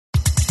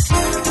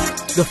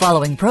The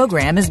following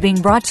program is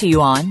being brought to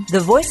you on the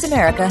Voice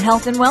America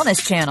Health and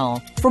Wellness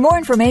Channel. For more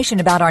information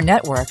about our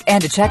network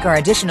and to check our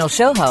additional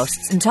show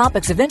hosts and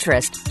topics of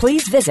interest,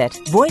 please visit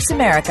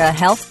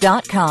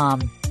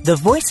voiceamericahealth.com. The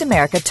Voice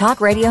America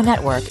Talk Radio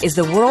Network is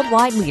the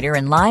worldwide leader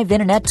in live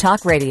Internet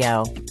talk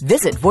radio.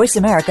 Visit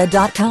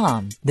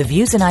voiceamerica.com. The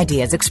views and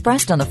ideas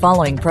expressed on the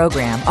following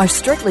program are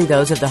strictly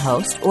those of the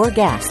host or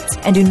guests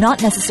and do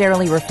not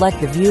necessarily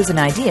reflect the views and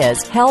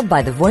ideas held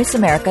by the Voice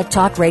America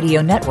Talk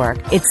Radio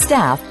Network, its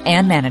staff,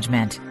 and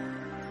management.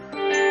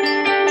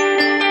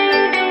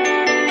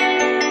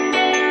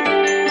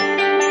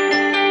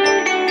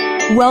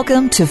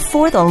 Welcome to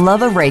For the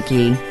Love of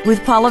Reiki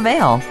with Paula.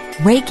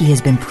 Reiki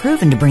has been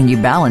proven to bring you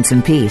balance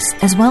and peace,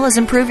 as well as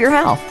improve your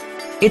health.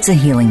 It's a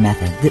healing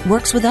method that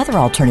works with other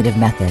alternative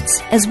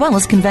methods, as well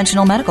as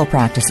conventional medical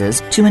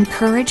practices, to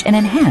encourage and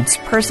enhance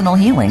personal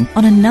healing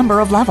on a number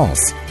of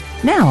levels.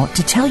 Now,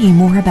 to tell you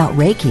more about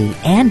Reiki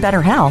and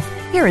better health,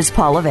 here is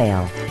Paula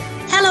Vale.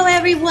 Hello,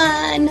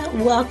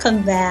 everyone.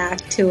 Welcome back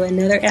to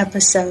another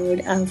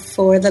episode of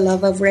For the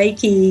Love of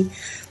Reiki.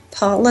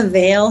 Paula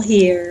Vale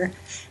here.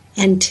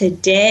 And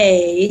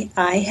today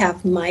I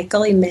have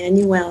Michael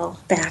Emanuel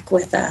back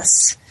with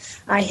us.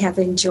 I have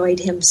enjoyed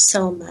him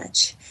so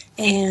much.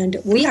 And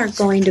we are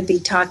going to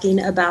be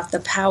talking about the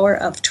power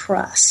of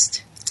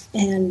trust.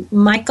 And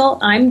Michael,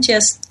 I'm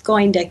just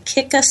going to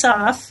kick us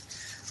off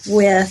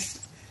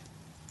with,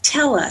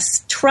 tell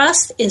us,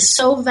 trust is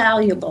so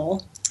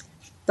valuable,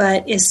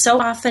 but is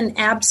so often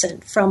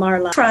absent from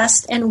our life.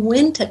 Trust and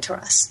when to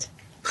trust.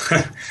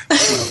 Well,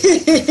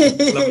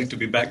 lovely to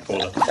be back,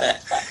 Paula.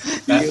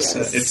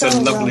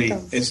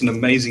 It's an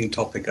amazing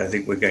topic I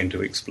think we're going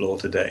to explore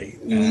today.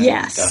 And,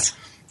 yes.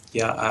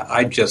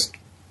 I've just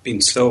been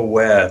so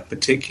aware,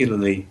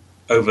 particularly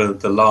over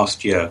the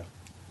last year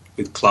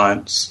with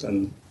clients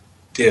and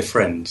dear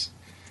friends,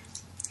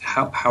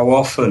 how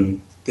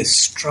often this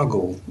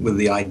struggle with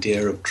the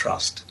idea of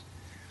trust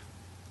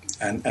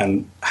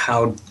and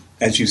how,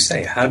 as you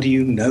say, how do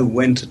you know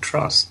when to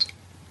trust?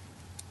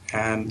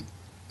 And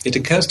it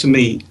occurs to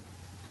me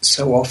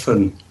so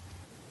often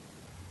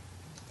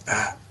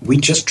we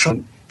just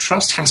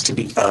trust has to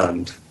be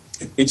earned.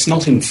 It's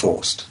not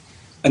enforced.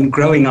 And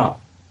growing up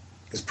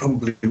is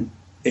probably,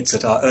 it's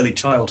at our early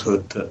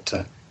childhood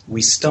that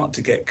we start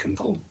to get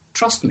compelled,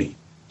 trust me,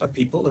 by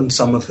people, and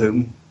some of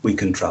whom we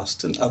can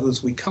trust and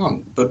others we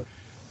can't. But,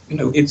 you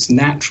know, it's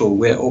natural.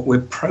 We're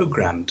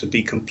programmed to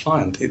be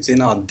compliant. It's in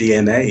our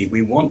DNA.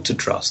 We want to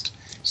trust.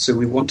 So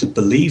we want to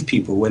believe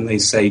people when they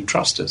say,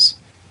 trust us.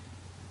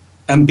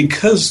 And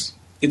because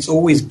it's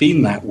always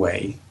been that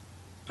way,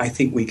 I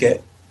think we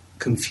get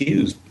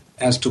confused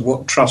as to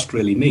what trust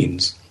really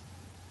means.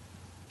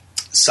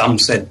 Some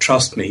said,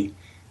 trust me,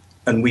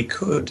 and we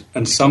could.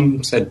 And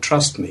some said,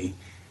 trust me,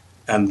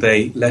 and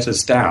they let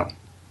us down.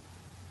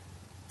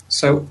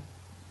 So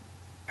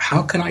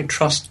how can I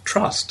trust?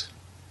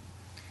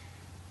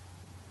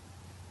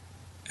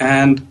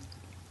 And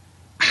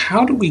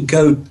how do we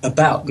go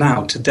about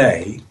now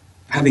today,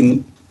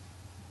 having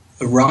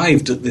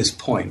arrived at this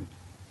point,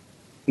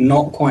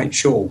 not quite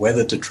sure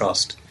whether to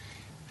trust?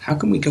 How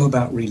can we go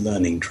about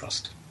relearning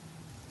trust?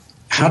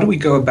 How do we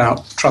go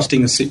about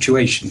trusting a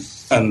situation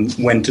and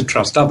when to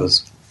trust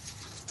others?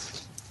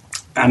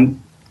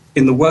 And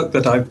in the work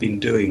that I've been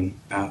doing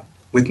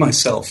with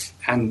myself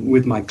and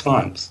with my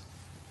clients,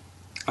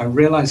 I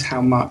realize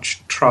how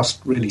much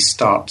trust really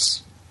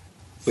starts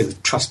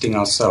with trusting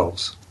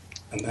ourselves.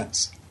 And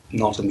that's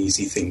not an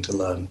easy thing to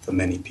learn for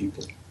many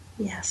people.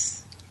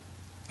 Yes.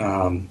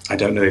 I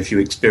don't know if you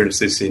experience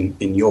this in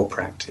your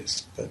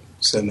practice, but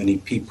so many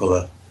people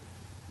are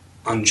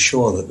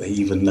unsure that they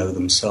even know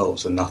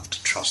themselves enough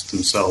to trust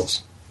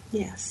themselves.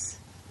 Yes.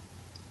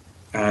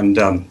 And,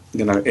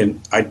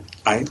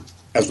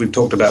 as we've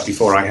talked about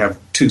before, I have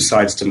two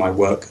sides to my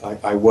work.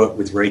 I work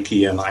with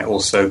Reiki, and I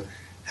also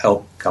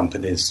help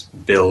companies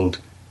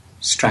build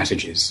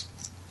strategies,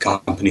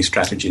 company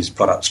strategies,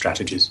 product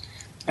strategies,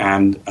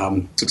 and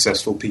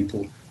successful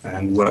people,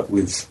 and work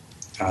with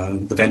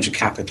the venture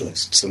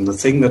capitalists. And the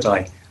thing that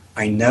I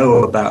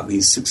know about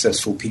these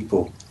successful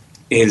people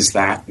is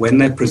that when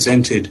they're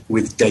presented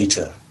with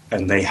data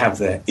and they have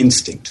their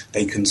instinct,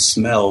 they can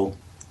smell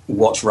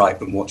what's right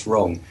and what's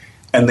wrong.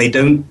 And they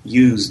don't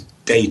use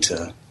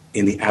data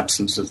in the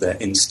absence of their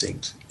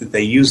instinct.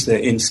 They use their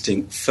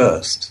instinct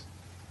first,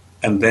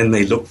 and then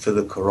they look for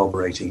the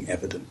corroborating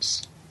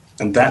evidence.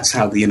 And that's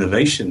how the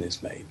innovation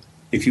is made.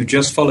 If you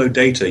just follow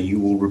data, you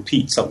will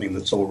repeat something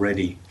that's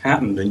already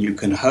happened, and you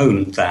can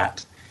hone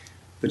that.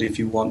 But if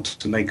you want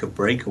to make a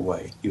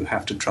breakaway, you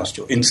have to trust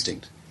your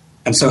instinct.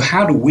 And so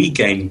how do we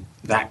gain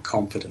that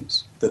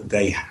confidence that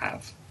they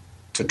have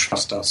to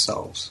trust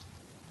ourselves?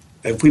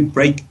 If we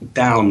break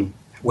down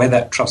where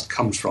that trust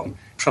comes from,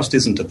 trust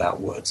isn't about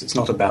words. It's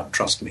not about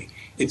trust me.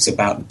 It's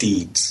about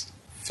deeds.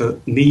 For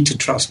me to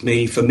trust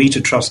me, for me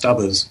to trust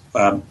others,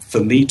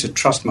 for me to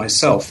trust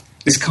myself,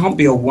 this can't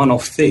be a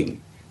one-off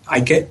thing.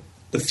 I get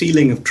the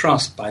feeling of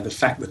trust by the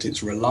fact that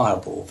it's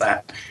reliable,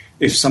 that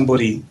if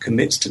somebody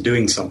commits to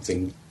doing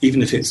something,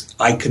 even if it's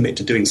I commit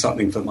to doing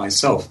something for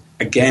myself,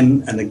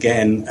 again and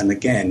again and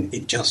again,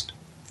 it just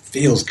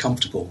feels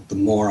comfortable the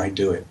more I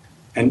do it.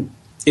 And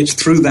it's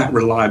through that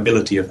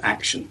reliability of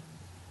action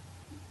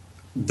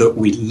that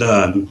we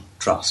learn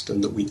trust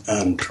and that we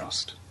earn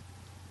trust.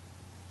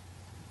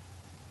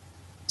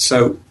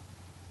 So,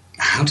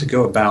 how to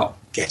go about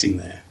getting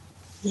there?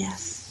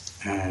 Yes.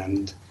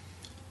 And,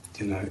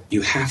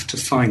 you have to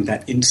find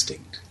that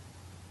instinct.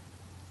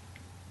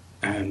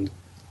 And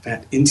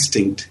that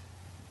instinct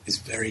is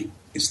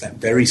that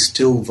very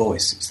still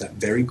voice. It's that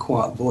very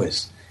quiet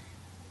voice.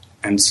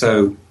 And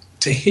so,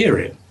 to hear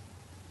it,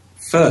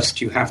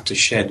 first you have to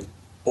shed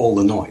all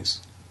the noise.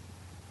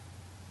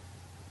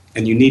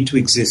 And you need to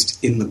exist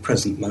in the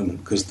present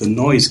moment, because the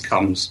noise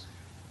comes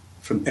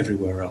from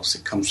everywhere else.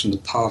 It comes from the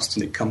past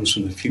and it comes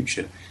from the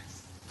future.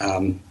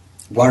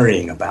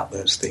 Worrying about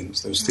those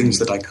things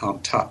that I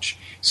can't touch.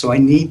 So I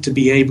need to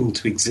be able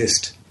to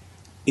exist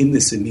in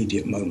this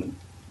immediate moment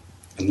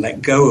and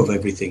let go of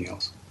everything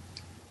else.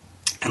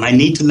 And I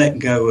need to let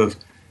go of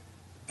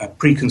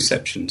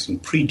preconceptions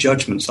and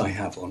prejudgments I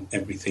have on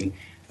everything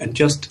and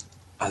just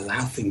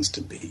allow things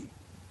to be.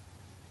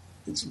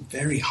 It's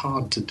very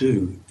hard to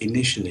do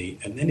initially,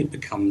 and then it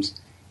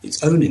becomes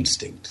its own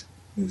instinct.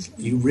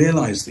 Mm-hmm. You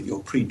realize that you're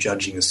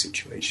prejudging a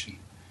situation.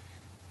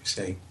 You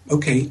say,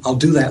 okay, I'll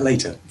do that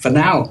later. For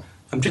now,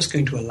 I'm just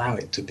going to allow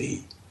it to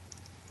be.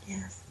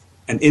 Yes.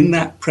 And in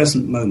that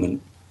present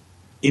moment,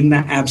 in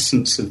that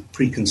absence of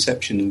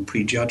preconception and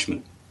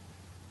prejudgment,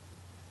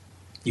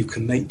 you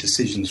can make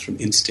decisions from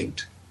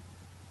instinct.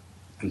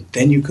 And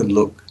then you can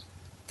look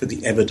for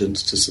the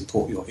evidence to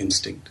support your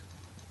instinct.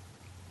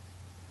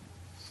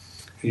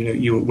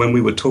 When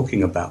we were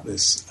talking about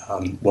this,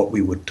 what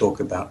we would talk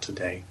about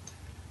today,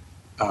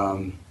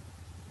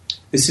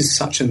 this is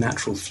such a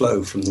natural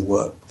flow from the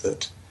work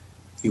that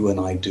you and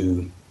I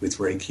do with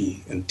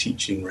Reiki and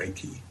teaching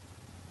Reiki.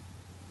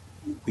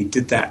 We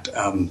did that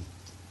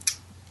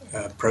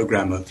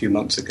program a few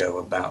months ago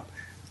about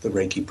the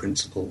Reiki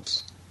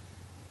principles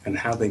and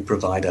how they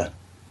provide a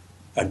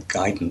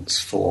guidance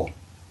for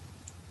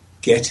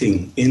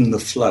getting in the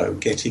flow,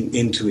 getting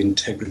into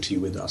integrity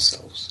with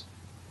ourselves.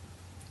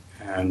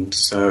 And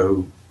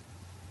so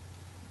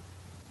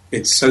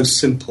it's so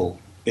simple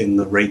in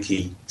the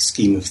Reiki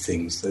scheme of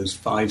things, those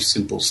 5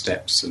 simple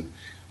steps, and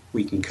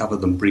we can cover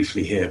them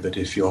briefly here, but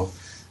if your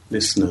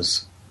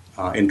listeners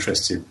are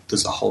interested,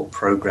 there's a whole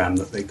program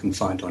that they can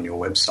find on your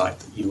website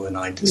that you and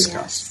I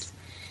discussed. Yes.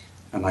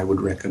 And I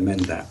would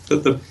recommend that.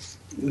 But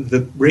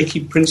the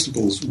Reiki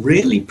principles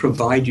really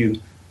provide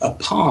you a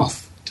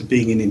path to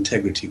being in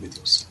integrity with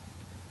yourself.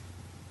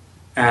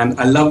 And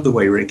I love the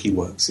way Reiki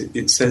works.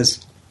 It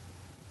says,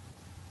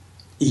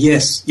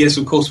 yes,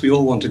 of course we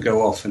all want to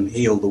go off and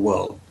heal the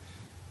world,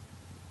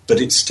 but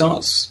it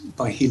starts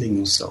by healing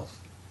yourself.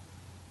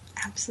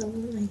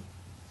 Absolutely.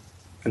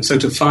 And so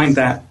to find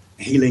that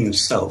healing of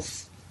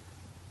self,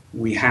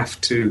 we have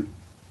to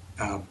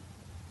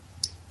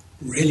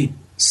really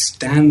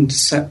stand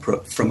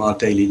separate from our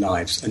daily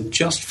lives, and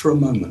just for a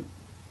moment.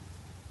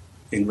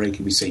 In Reiki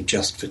we say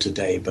just for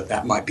today, but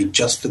that might be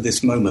just for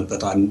this moment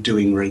that I'm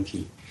doing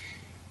Reiki.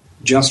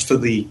 Just for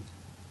the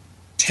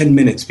 10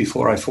 minutes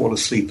before I fall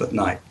asleep at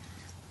night,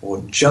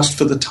 or just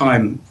for the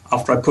time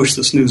after I push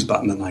the snooze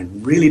button and I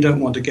really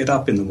don't want to get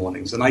up in the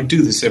mornings. And I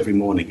do this every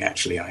morning,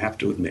 actually, I have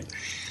to admit.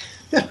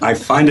 I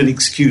find an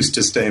excuse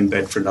to stay in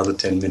bed for another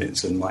 10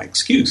 minutes, and my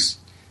excuse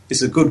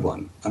is a good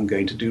one. I'm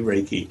going to do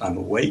Reiki, I'm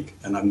awake,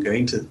 and I'm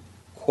going to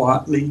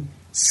quietly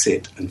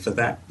sit, and for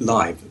that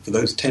live, for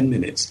those 10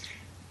 minutes,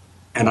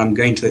 and I'm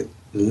going to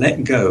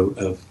let go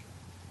of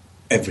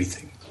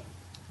everything.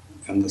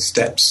 And the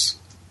steps,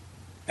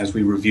 as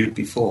we reviewed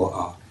before,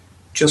 are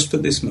just for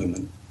this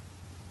moment,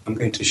 I'm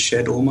going to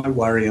shed all my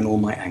worry and all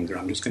my anger.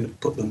 I'm just going to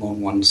put them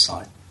on one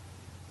side.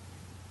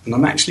 And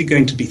I'm actually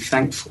going to be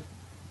thankful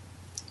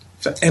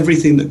for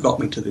everything that got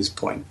me to this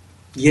point.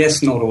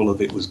 Yes, not all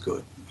of it was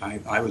good.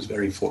 I was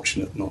very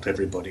fortunate. Not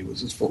everybody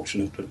was as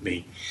fortunate as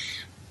me.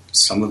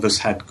 Some of us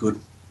had good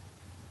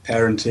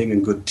parenting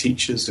and good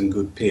teachers and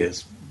good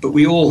peers. But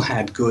we all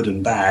had good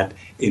and bad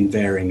in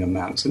varying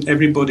amounts. And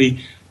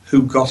everybody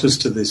who got us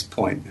to this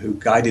point, who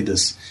guided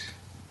us,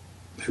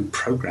 who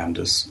programmed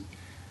us,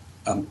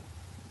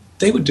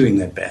 they were doing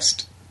their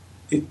best.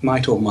 It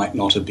might or might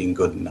not have been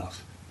good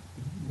enough,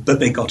 but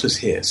they got us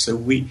here. So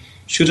we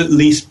should at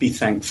least be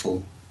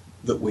thankful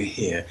that we're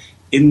here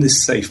in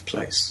this safe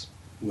place,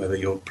 whether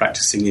you're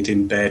practicing it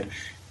in bed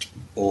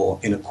or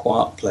in a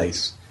quiet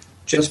place.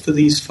 Just for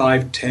these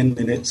 5, 10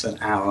 minutes, an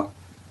hour,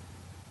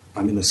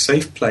 I'm in a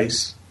safe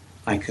place.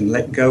 I can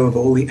let go of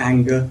all the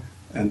anger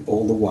and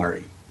all the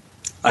worry.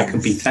 I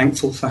can be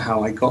thankful for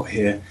how I got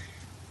here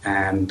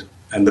and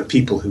the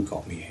people who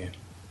got me here.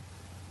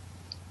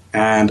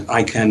 And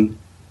I can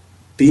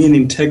be in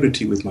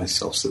integrity with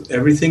myself so that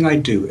everything I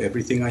do,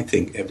 everything I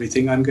think,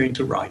 everything I'm going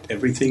to write,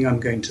 everything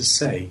I'm going to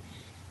say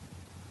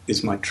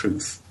is my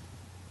truth.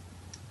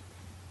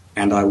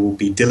 And I will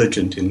be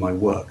diligent in my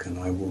work, and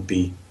I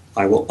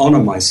will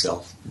honor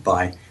myself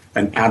by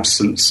an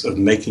absence of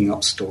making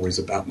up stories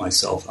about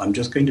myself. I'm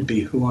just going to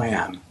be who I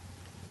am.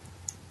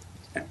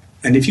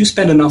 And if you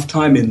spend enough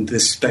time in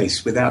this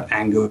space without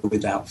anger,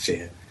 without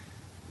fear,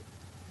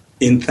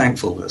 in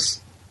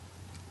thankfulness,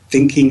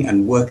 thinking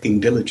and working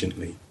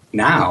diligently,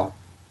 now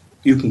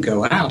you can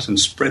go out and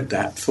spread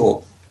that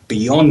thought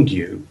beyond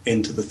you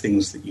into the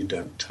things that you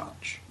don't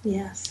touch.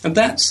 Yes. And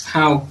that's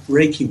how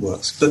Reiki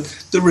works. But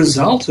the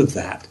result of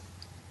that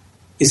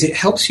is it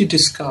helps you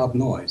discard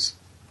noise.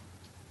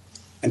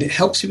 And it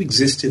helps you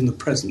exist in the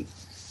present.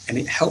 And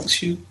it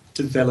helps you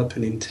develop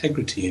an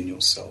integrity in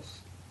yourself.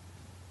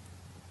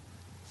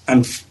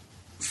 And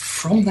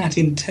from that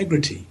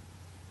integrity,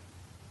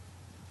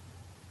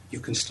 you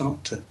can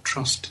start to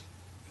trust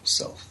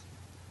yourself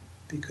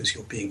because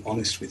you're being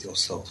honest with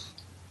yourself.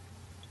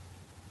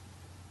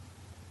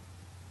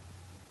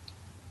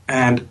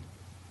 And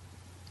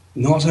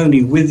not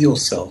only with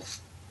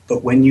yourself,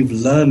 but when you've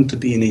learned to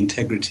be in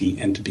integrity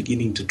and to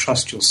beginning to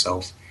trust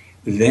yourself,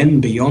 then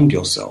beyond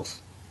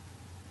yourself.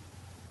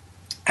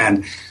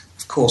 And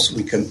of course,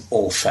 we can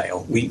all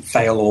fail. We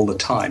fail all the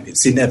time.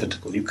 It's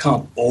inevitable. You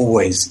can't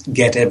always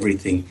get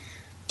everything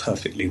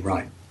perfectly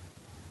right.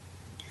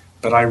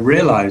 But I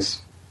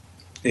realize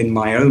in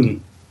my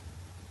own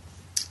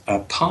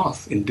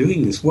path in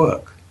doing this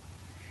work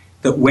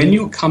that when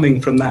you're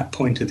coming from that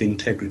point of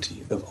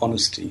integrity, of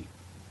honesty,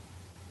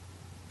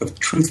 of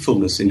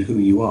truthfulness in who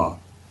you are,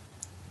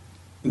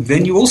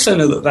 then you also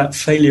know that that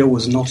failure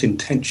was not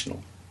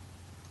intentional.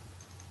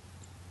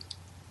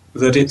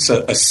 That it's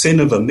a sin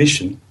of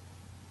omission,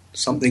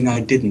 something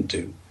I didn't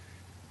do,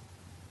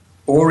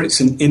 or it's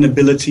an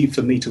inability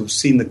for me to have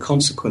seen the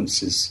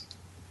consequences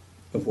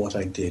of what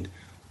I did,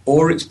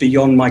 or it's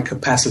beyond my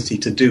capacity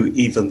to do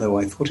even though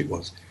I thought it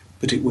was.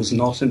 But it was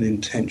not an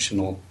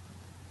intentional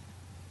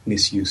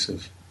misuse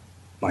of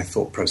my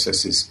thought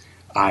processes.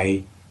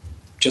 I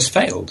just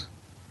failed.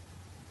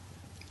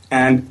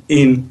 And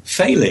in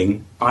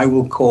failing, I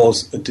will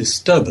cause a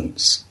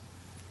disturbance.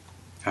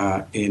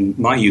 In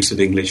my use of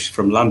English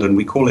from London,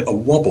 we call it a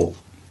wobble.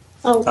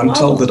 Oh, I'm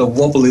told that a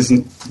wobble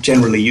isn't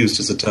generally used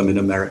as a term in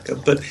America,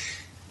 but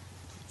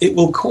it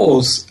will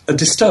cause a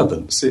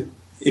disturbance.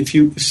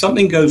 If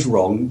something goes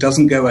wrong,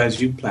 doesn't go as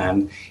you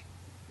planned,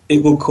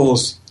 it will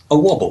cause a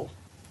wobble,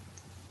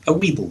 a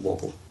weeble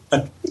wobble,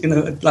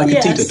 like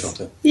yes. a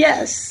teeter-totter.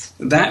 Yes.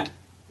 That,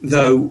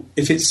 though,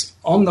 if it's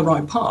on the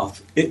right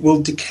path, it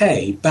will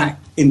decay back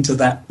into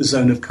that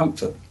zone of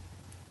comfort.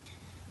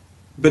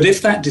 But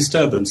if that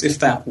disturbance, if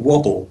that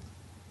wobble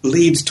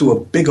leads to a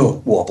bigger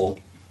wobble,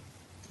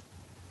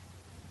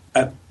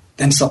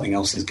 then something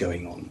else is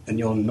going on, and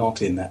you're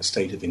not in that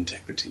state of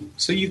integrity.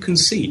 So you can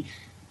see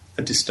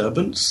a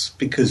disturbance,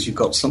 because you've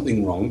got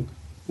something wrong,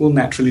 will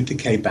naturally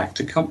decay back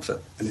to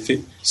comfort. And if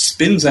it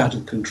spins out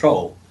of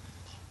control,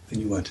 then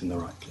you weren't in the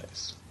right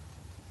place.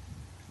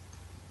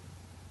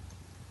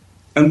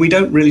 And we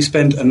don't really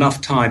spend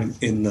enough time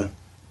in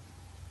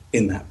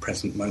that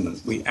present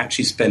moment. We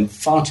actually spend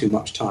far too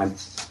much time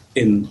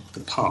in the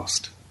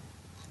past.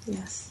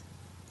 Yes.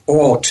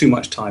 Or too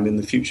much time in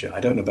the future. I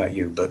don't know about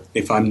you, but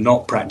if I'm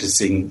not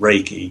practicing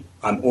Reiki,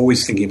 I'm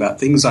always thinking about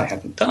things I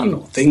haven't done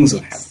or things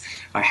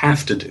I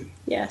have to do.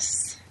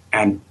 Yes.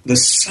 And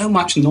there's so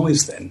much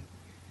noise then.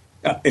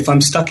 If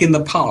I'm stuck in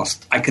the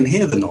past, I can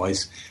hear the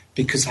noise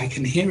because I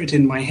can hear it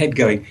in my head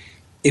going,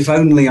 if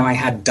only I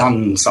had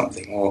done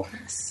something or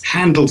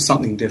handled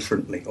something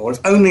differently, or if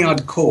only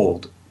I'd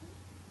called,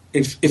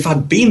 if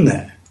I'd been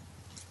there.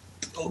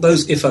 All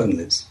those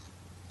if-onlys.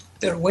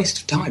 They're a waste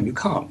of time.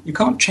 You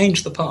can't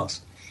change the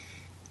past.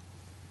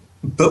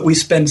 But we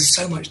spend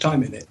so much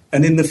time in it.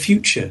 And in the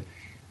future,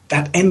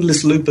 that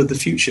endless loop of the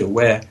future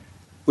where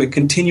we're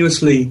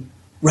continuously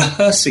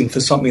rehearsing for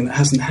something that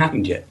hasn't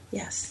happened yet.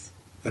 Yes.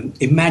 And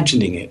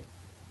imagining it.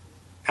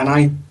 And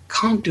I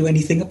can't do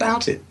anything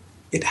about it.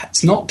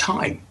 It's not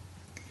time.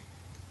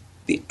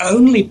 The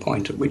only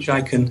point at which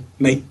I can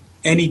make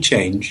any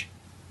change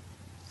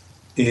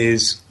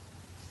is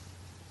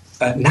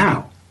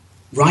now,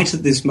 right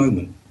at this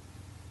moment.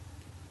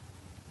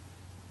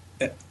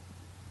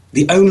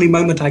 The only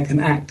moment I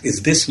can act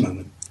is this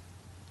moment.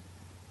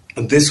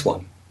 And this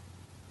one.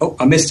 Oh,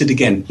 I missed it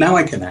again. Now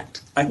I can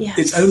act. Yes.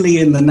 It's only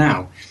in the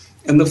now.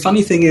 And the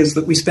funny thing is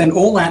that we spend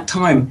all that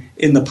time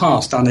in the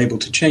past unable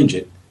to change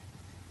it.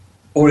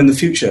 Or in the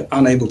future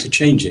unable to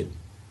change it.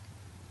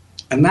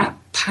 And that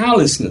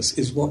powerlessness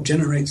is what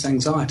generates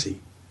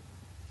anxiety.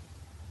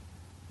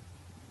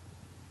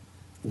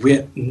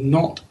 We're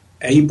not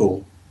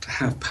able to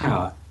have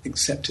power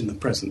except in the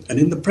present. And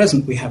in the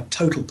present we have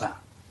total power.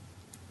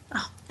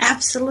 Oh,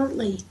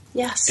 absolutely.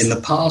 Yes. In the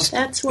past,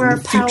 that's where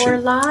the power future.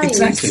 lies.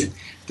 Exactly.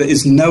 There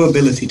is no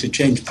ability to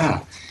change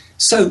power.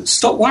 So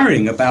stop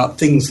worrying about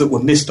things that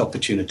were missed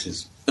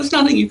opportunities. There's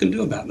nothing you can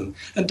do about them.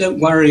 And don't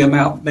worry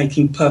about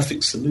making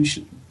perfect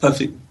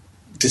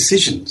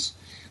decisions.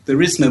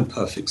 There is no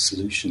perfect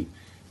solution.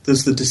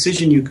 There's the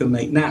decision you can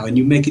make now, and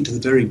you make it to the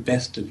very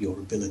best of your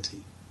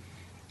ability.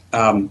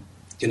 We're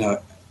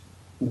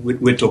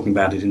talking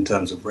about it in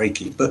terms of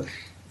Reiki, but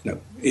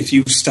if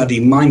you study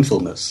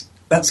mindfulness,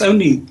 that's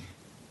only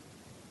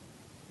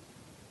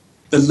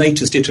the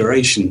latest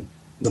iteration,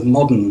 the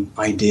modern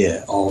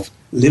idea of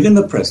live in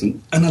the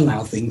present and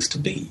allow things to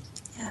be.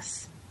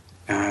 Yes.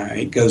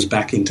 It goes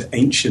back into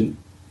ancient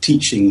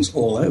teachings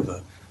all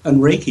over.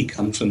 And Reiki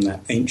comes from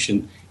that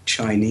ancient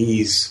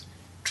Chinese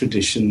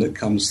tradition that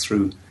comes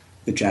through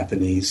the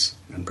Japanese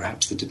and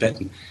perhaps the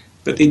Tibetan.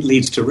 But it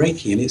leads to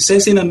Reiki. And it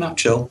says in a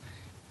nutshell,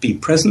 be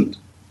present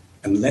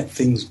and let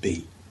things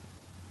be.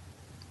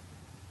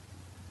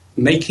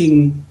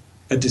 Making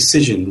a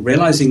decision,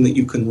 realizing that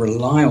you can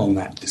rely on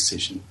that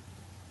decision,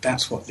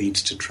 that's what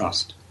leads to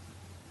trust.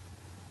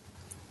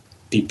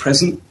 Be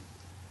present.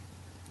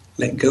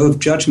 Let go of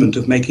judgment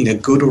of making a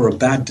good or a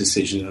bad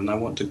decision, and I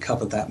want to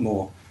cover that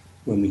more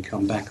when we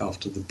come back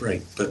after the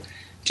break. But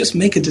just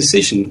make a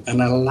decision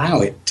and allow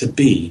it to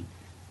be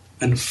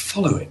and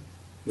follow it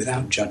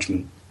without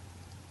judgment.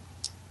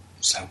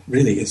 So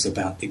really it's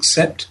about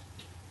accept,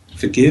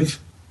 forgive,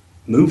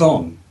 move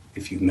on.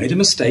 If you've made a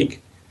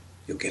mistake,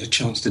 you'll get a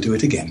chance to do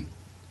it again.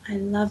 I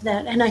love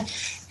that. And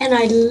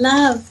I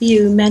love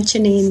you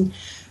mentioning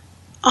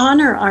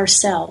honor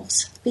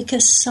ourselves,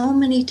 because so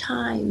many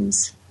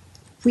times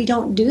we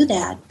don't do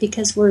that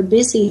because we're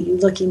busy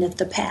looking at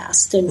the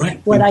past and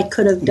what I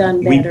could have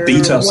done better. We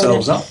beat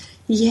ourselves up.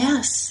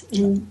 Yes,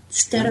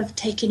 instead of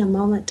taking a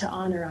moment to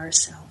honor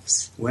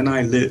ourselves. When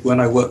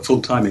I worked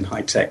full-time in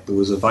high tech, there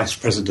was a vice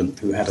president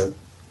who had an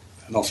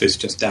office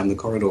just down the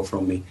corridor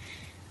from me,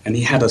 and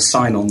he had a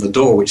sign on the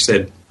door which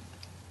said,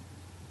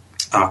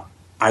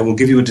 I will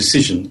give you a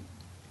decision.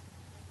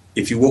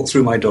 If you walk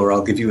through my door,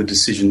 I'll give you a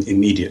decision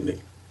immediately.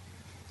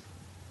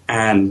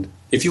 And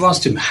if you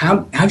asked him, how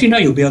do you know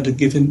you'll be able to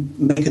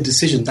make a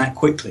decision that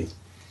quickly?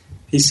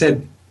 He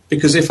said,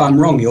 because if I'm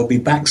wrong, you'll be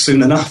back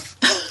soon enough.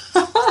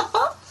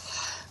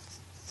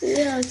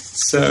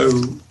 Yes. So,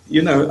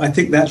 I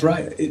think that's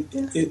right.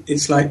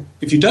 It's like,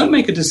 if you don't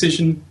make a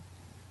decision,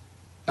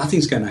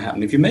 nothing's going to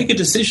happen. If you make a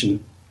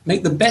decision,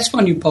 make the best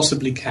one you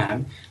possibly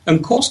can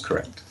and course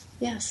correct.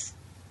 Yes.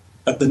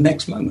 At the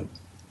next moment.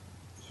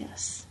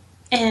 Yes.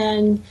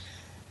 And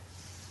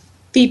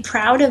be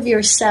proud of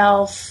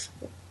yourself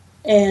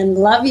and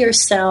love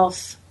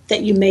yourself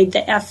that you made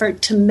the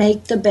effort to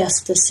make the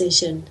best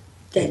decision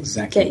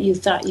that you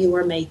thought you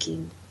were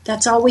making.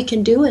 That's all we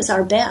can do is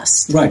our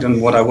best. Right,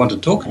 and what I want to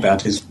talk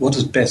about is, what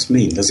does best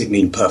mean? Does it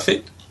mean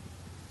perfect?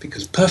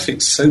 Because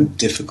perfect's so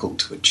difficult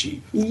to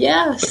achieve.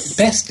 Yes.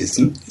 But best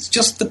isn't. It's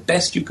just the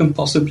best you can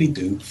possibly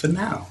do for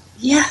now.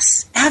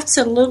 Yes,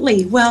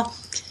 absolutely. Well,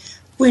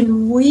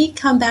 when we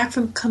come back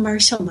from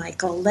commercial,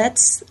 Michael,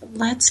 let's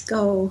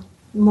go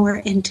more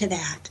into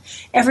that.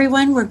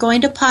 Everyone, we're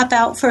going to pop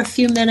out for a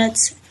few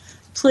minutes.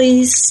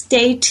 Please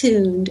stay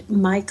tuned.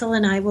 Michael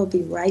and I will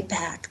be right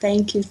back.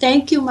 Thank you.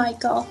 Thank you,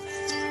 Michael.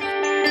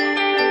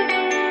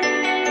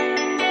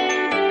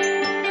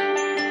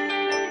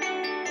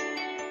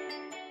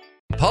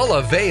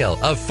 Paula Vale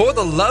of For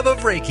the Love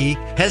of Reiki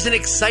has an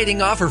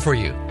exciting offer for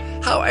you.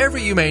 However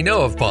you may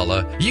know of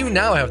Paula, you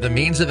now have the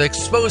means of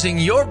exposing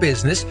your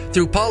business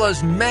through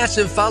Paula's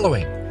massive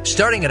following.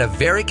 Starting at a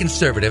very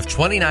conservative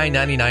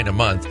 $29.99 a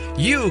month,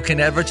 you can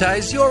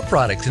advertise your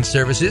products and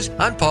services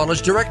on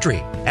Paula's directory.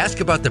 Ask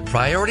about the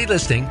priority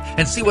listing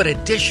and see what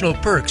additional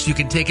perks you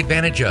can take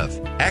advantage of.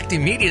 Act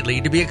immediately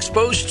to be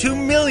exposed to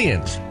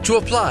millions. To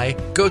apply,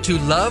 go to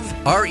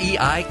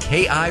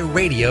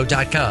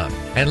lovereikiradio.com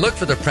and look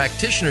for the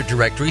practitioner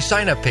directory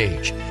sign-up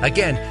page.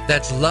 Again,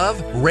 that's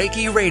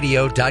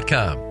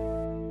lovereikiradio.com.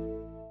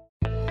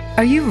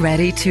 Are you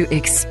ready to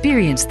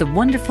experience the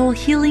wonderful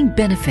healing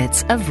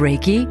benefits of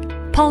Reiki?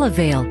 Paula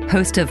Vale,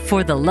 host of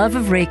For the Love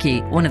of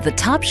Reiki, one of the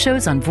top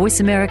shows on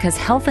Voice America's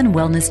Health and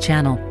Wellness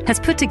channel,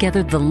 has put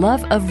together the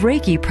Love of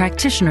Reiki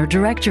Practitioner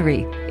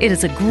Directory. It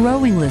is a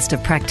growing list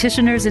of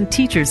practitioners and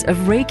teachers of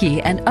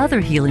Reiki and other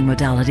healing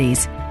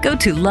modalities. Go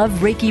to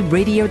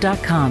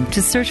lovereikiradio.com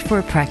to search for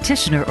a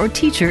practitioner or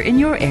teacher in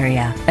your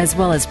area, as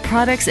well as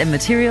products and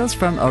materials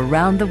from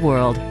around the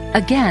world.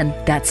 Again,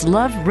 that's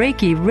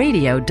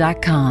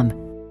lovereikiradio.com.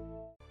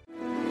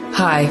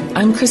 Hi,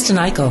 I'm Kristen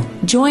Eichel.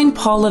 Join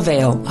Paula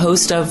Vale,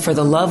 host of For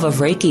the Love of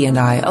Reiki and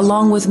I,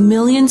 along with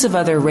millions of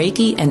other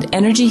Reiki and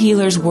energy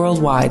healers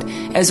worldwide,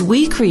 as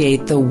we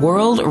create the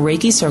World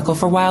Reiki Circle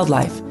for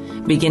Wildlife,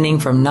 beginning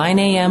from 9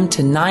 a.m.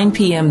 to 9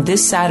 p.m.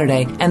 this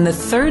Saturday and the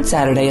third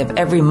Saturday of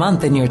every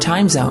month in your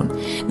time zone.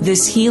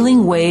 This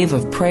healing wave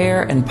of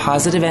prayer and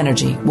positive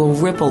energy will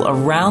ripple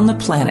around the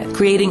planet,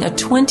 creating a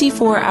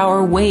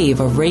 24-hour wave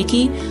of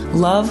Reiki,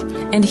 love,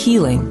 and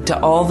healing to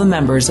all the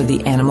members of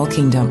the animal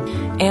kingdom.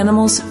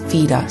 Animals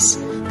feed us,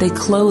 they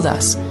clothe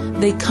us,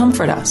 they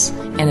comfort us,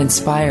 and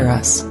inspire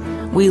us.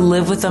 We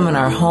live with them in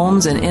our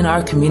homes and in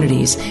our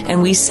communities,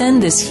 and we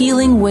send this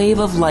healing wave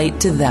of light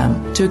to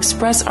them to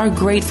express our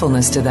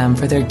gratefulness to them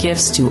for their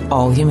gifts to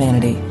all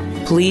humanity.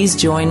 Please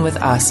join with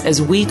us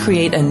as we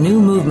create a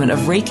new movement of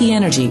Reiki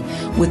energy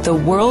with the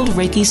World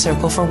Reiki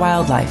Circle for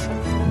Wildlife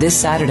this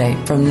Saturday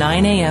from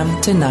 9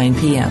 a.m. to 9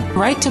 p.m.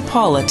 Write to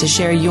Paula to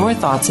share your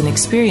thoughts and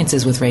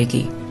experiences with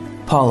Reiki.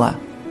 Paula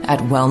at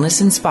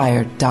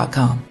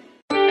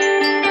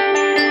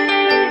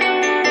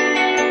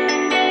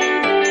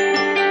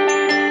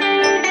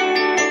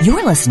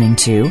You're listening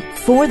to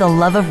For the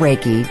Love of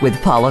Reiki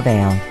with Paula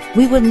Vale.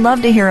 We would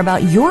love to hear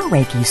about your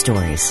Reiki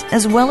stories,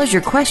 as well as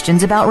your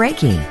questions about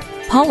Reiki.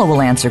 Paula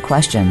will answer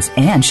questions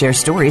and share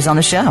stories on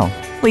the show.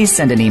 Please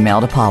send an email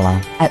to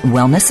Paula at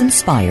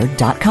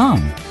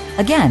wellnessinspired.com.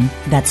 Again,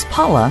 that's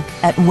Paula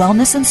at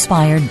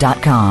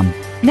wellnessinspired.com.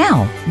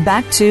 Now,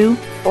 back to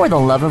For the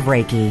Love of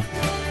Reiki.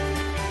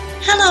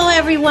 Hello,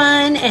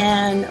 everyone,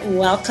 and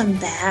welcome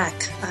back.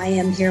 I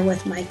am here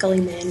with Michael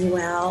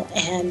Emanuel,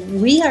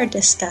 and we are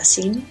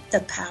discussing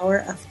the power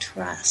of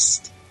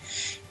trust.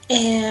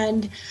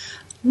 And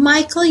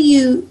Michael,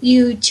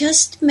 you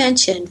just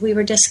mentioned, we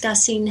were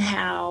discussing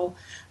how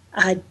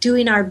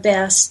doing our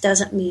best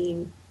doesn't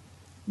mean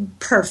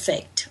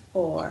perfect,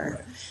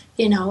 or,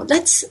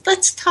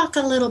 let's talk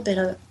a little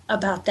bit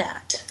about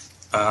that.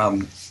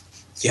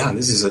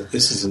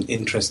 This is an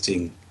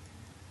interesting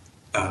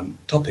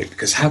topic,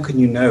 because how can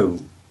you know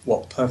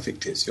what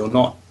perfect is? You're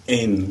not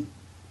in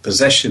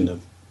possession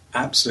of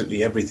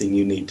absolutely everything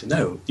you need to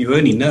know. You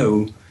only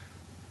know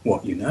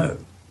what you know.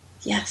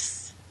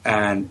 Yes.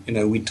 And,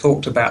 we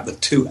talked about the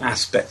two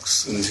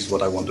aspects, and this is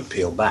what I want to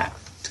peel back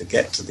to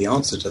get to the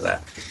answer to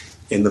that.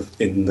 In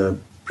the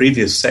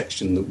previous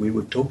section that we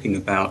were talking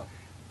about,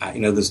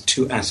 there's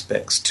two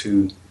aspects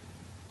to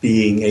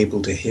being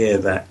able to hear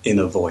that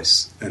inner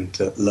voice and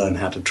to learn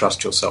how to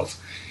trust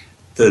yourself.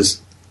 There's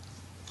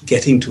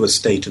getting to a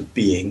state of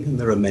being, and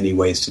there are many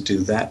ways to do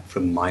that,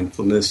 from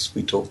mindfulness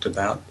we talked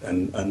about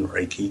and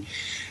Reiki.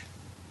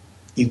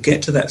 You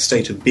get to that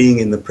state of being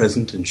in the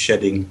present and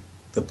shedding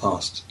the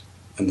past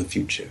and the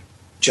future,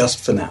 just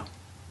for now,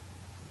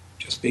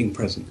 just being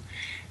present.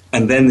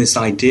 And then this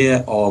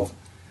idea of,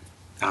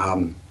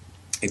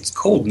 it's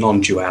called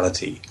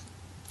non-duality,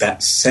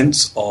 that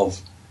sense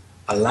of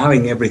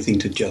allowing everything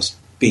to just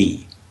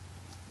be.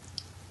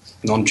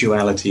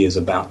 Non-duality is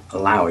about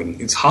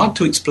allowing. It's hard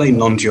to explain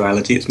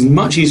non-duality. It's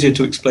much easier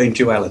to explain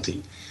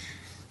duality.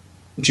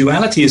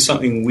 Duality is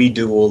something we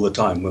do all the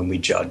time when we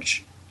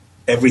judge.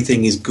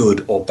 Everything is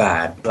good or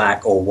bad,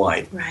 black or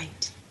white.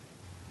 Right.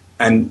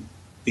 And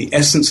the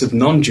essence of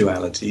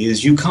non-duality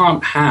is you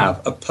can't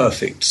have a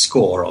perfect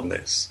score on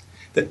this,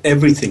 that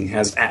everything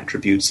has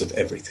attributes of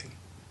everything.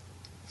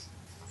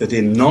 That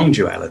in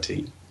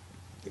non-duality,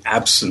 the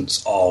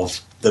absence of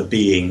the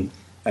being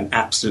and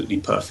absolutely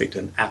perfect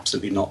and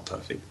absolutely not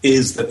perfect,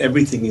 is that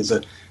everything is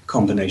a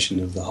combination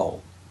of the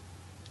whole.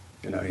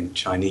 In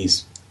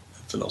Chinese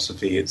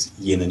philosophy, it's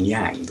yin and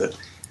yang, that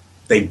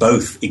they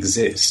both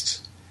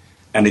exist,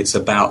 and it's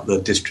about the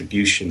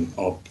distribution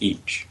of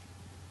each.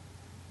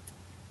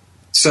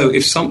 So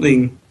if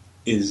something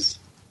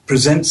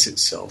presents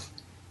itself,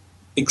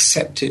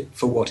 accept it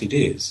for what it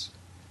is.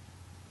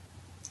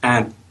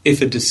 And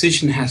if a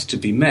decision has to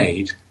be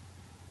made,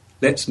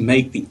 let's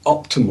make the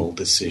optimal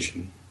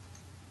decision,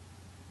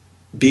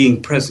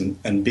 being present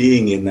and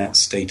being in that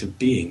state of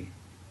being.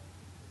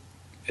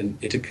 And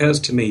it occurs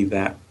to me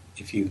that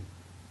if you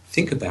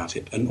think about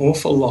it, an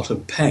awful lot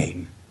of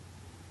pain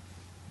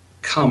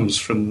comes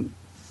from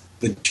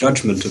the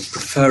judgment of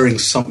preferring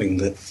something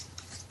that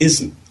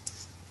isn't,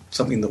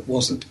 something that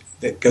wasn't.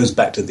 It goes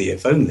back to the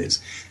if onlys,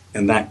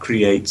 and that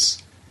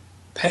creates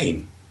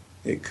pain.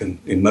 It can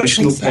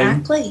emotional pain.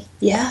 Exactly.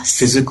 Yes.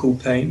 Physical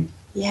pain.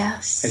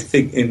 Yes. I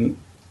think in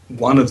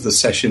one of the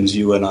sessions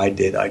you and I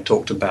did, I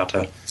talked about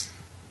a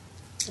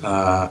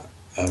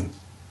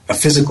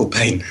physical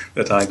pain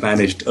that I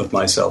managed of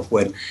myself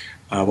when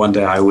one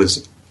day I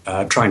was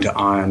trying to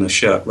iron a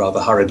shirt rather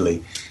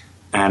hurriedly,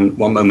 and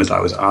one moment I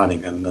was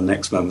ironing and the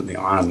next moment the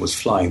iron was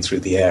flying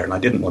through the air and I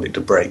didn't want it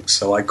to break,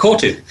 so I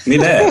caught it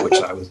mid-air,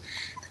 which I was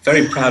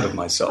very proud of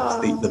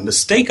myself. The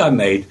mistake I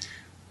made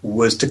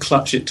was to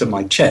clutch it to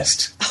my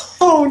chest.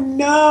 Oh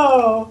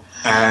no!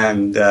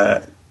 And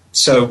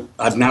so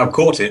I'd now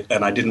caught it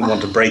and I didn't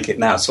want to break it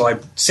now, so I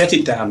set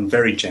it down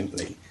very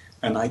gently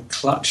and I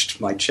clutched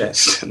my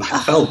chest and I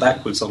fell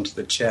backwards onto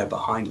the chair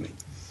behind me.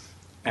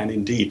 And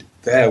indeed,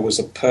 there was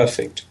a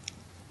perfect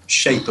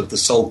shape of the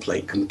soul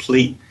plate,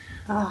 complete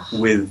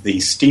with the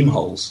steam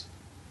holes.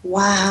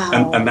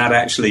 Wow. And that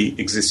actually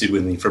existed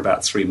with me for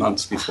about 3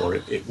 months before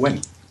it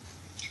went.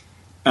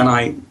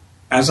 And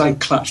as I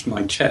clutched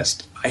my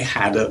chest, I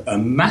had a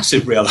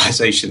massive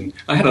realization.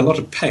 I had a lot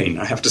of pain,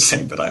 I have to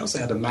say, but I also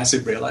had a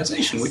massive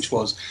realization, which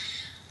was,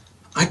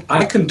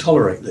 I can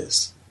tolerate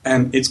this.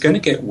 And it's going to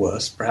get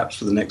worse, perhaps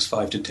for the next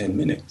 5 to 10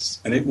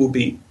 minutes. And it will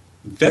be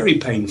very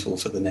painful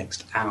for the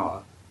next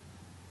hour.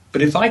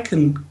 But if I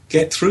can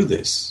get through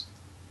this,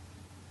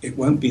 it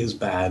won't be as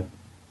bad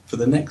for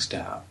the next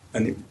hour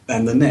and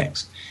the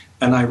next.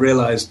 And I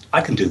realized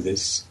I can do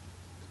this.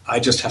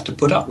 I just have to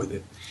put up with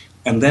it.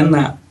 And then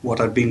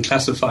what I'd been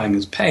classifying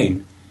as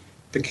pain,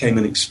 became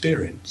an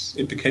experience.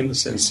 It became a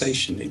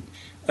sensation.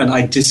 And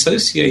I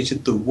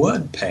dissociated the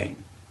word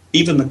pain,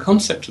 even the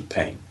concept of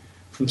pain,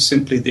 from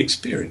simply the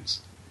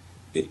experience.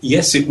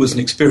 Yes, it was an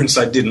experience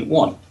I didn't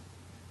want.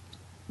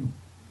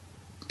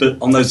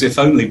 But on those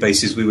if-only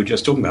bases we were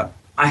just talking about,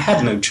 I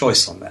had no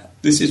choice on that.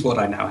 This is what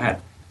I now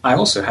had. I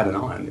also had an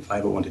iron if I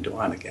ever wanted to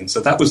iron again.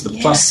 So that was the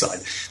plus side.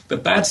 The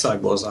bad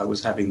side was I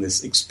was having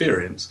this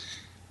experience,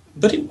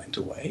 but it went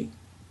away.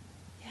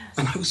 Yes.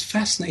 And I was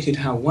fascinated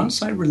how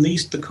once I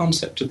released the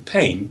concept of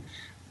pain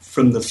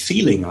from the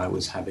feeling I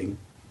was having,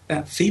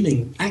 that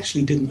feeling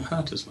actually didn't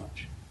hurt as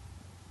much.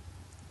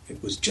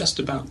 It was just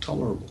about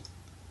tolerable.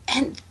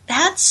 And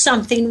that's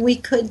something we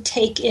could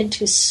take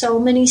into so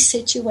many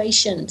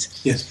situations.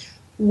 Yes.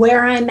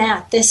 Where I'm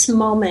at this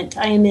moment,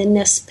 I am in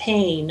this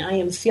pain. I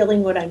am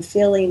feeling what I'm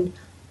feeling.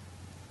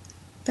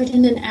 But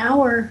in an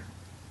hour,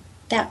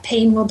 that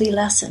pain will be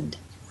lessened.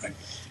 Right.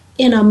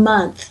 In a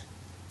month,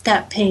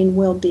 that pain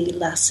will be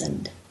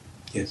lessened.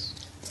 Yes.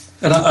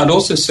 And I'd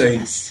also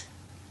say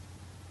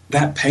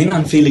that pain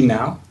I'm feeling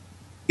now,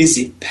 is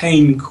it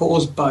pain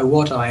caused by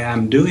what I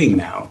am doing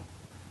now?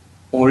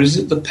 Or is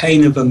it the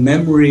pain of a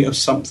memory of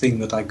something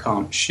that I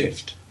can't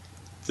shift,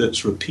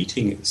 that's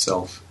repeating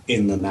itself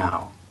in the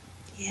now?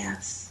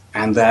 Yes.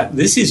 And that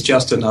this is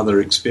just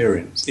another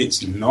experience.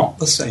 It's not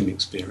the same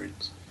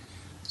experience.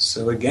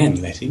 So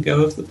again, letting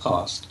go of the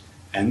past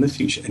and the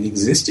future and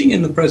existing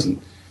in the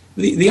present,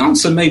 the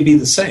answer may be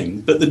the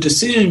same, but the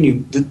decision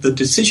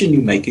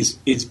you make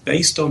is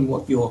based on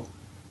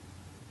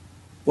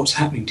what's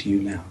happening to you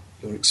now,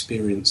 your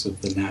experience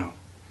of the now,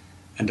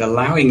 and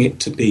allowing it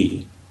to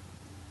be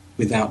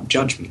without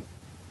judgment,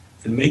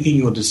 and making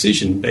your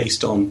decision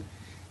based on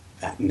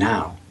that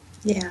now.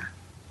 Yeah.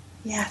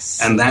 Yes.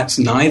 And that's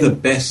neither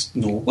best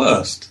nor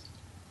worst.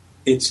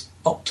 It's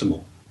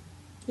optimal.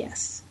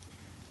 Yes.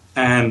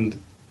 And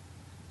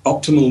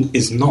optimal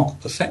is not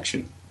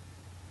perfection.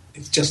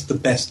 It's just the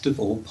best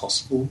of all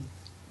possible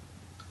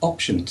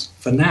options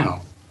for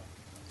now.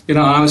 You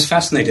know, I was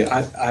fascinated.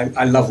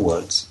 I love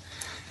words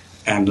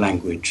and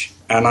language.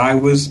 And I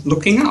was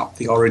looking up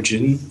the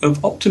origin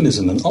of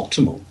optimism and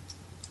optimal.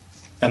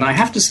 And I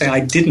have to say I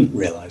didn't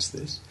realize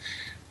this.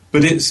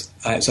 But it's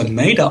a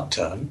made-up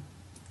term.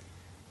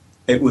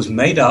 It was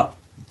made up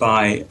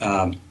by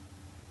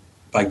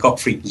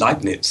Gottfried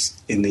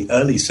Leibniz in the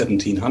early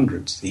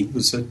 1700s. He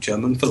was a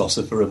German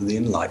philosopher of the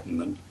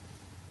Enlightenment.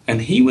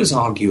 And he was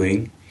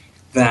arguing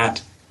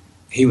that,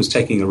 he was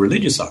taking a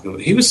religious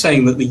argument, he was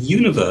saying that the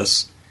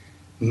universe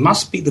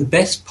must be the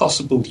best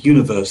possible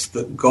universe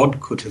that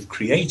God could have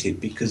created,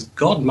 because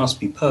God must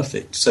be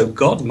perfect. So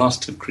God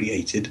must have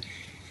created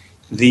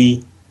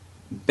the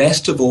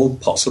best of all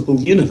possible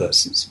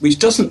universes, which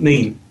doesn't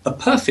mean a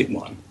perfect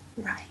one.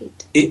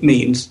 Right. It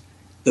means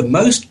the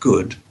most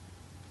good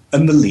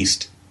and the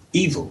least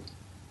evil.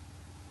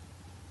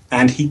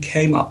 And he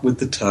came up with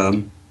the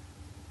term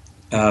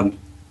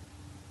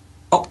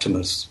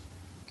Optimus,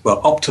 well,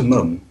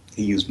 optimum,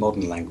 he used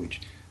modern language,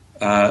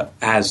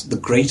 as the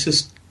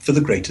greatest, for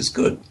the greatest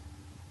good.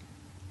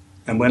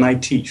 And when I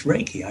teach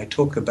Reiki, I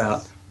talk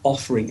about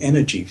offering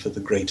energy for the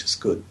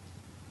greatest good.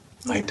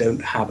 I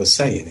don't have a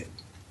say in it.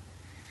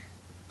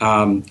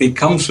 It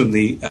comes from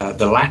the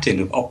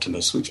Latin of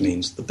optimus, which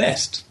means the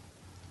best.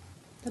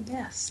 The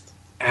best.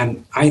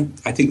 And I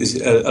think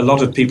there's a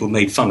lot of people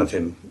made fun of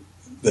him,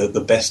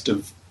 the best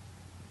of,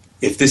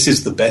 if this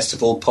is the best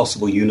of all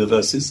possible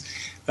universes,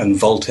 and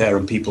Voltaire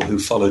and people who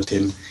followed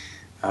him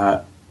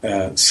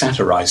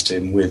satirized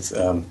him with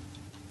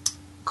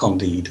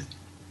Candide,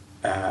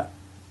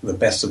 the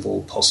best of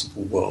all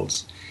possible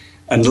worlds.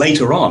 And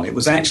later on, it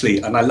was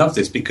actually, and I love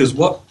this, because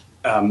what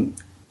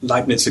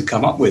Leibniz had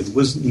come up with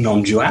was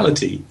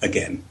non-duality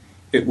again.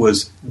 It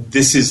was,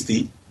 this is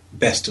the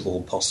best of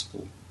all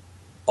possible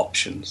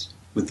options,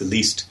 with the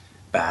least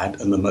bad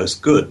and the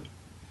most good.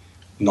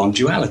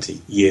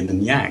 Non-duality, yin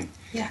and yang.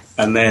 Yes.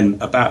 And then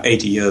about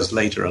 80 years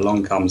later,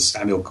 along comes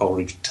Samuel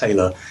Coleridge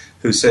Taylor,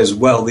 who says,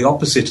 well, the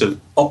opposite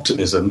of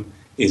optimism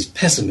is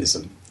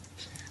pessimism.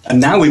 And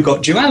now we've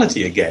got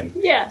duality again.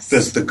 Yes.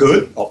 There's the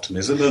good,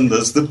 optimism, and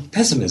there's the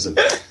pessimism.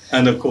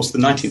 And, of course, the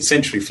 19th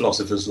century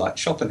philosophers like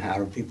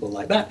Schopenhauer and people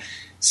like that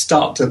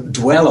start to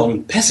dwell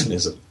on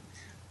pessimism.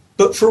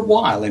 But for a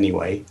while,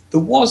 anyway,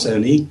 there was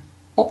only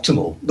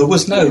optimal. There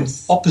was no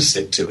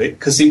opposite to it,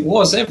 because it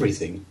was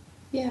everything.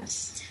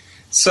 Yes.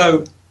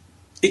 So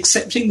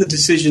accepting the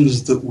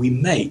decisions that we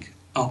make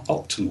are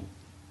optimal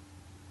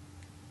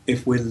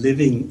if we're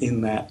living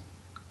in that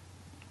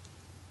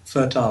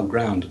fertile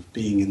ground of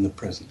being in the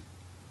present.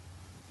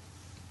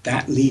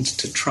 That leads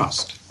to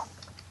trust.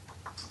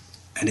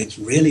 And it's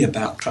really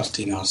about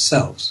trusting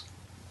ourselves.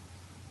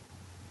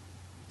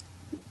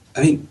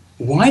 I mean,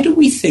 why do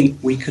we think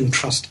we can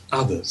trust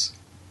others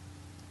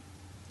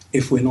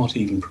if we're not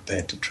even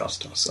prepared to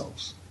trust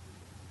ourselves?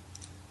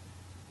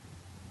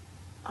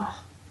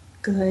 Oh,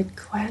 good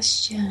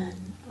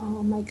question.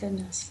 Oh, my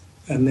goodness.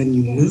 And then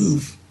you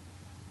move.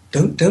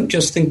 Don't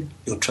just think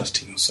you're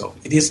trusting yourself.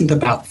 It isn't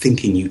about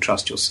thinking you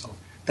trust yourself.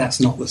 That's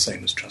not the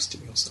same as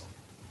trusting yourself.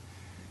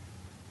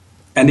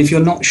 And if you're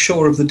not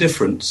sure of the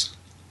difference,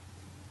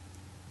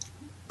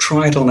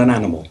 try it on an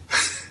animal.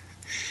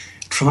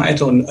 Try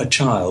it on a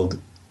child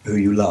who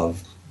you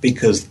love,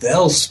 because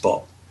they'll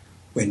spot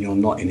when you're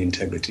not in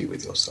integrity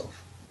with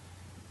yourself.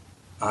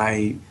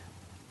 I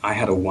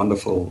had a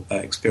wonderful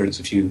experience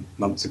a few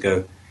months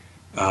ago.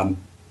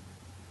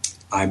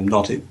 I'm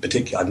not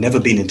particular. I've never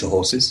been into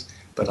horses,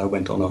 but I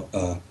went on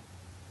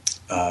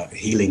a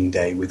healing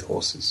day with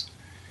horses.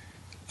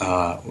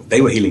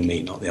 They were healing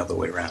me, not the other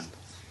way around.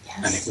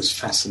 Yes. And it was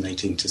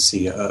fascinating to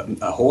see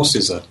a horse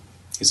is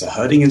a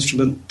herding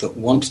instrument that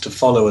wants to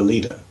follow a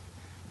leader,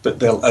 but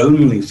they'll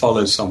only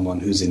follow someone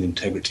who's in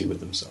integrity with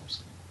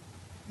themselves.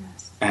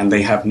 Yes. And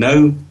they have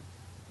no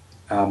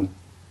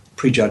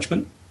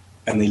prejudgment,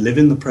 and they live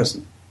in the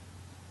present.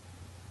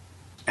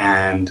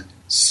 And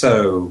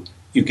so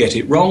you get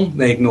it wrong,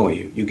 they ignore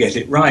you. You get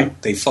it right,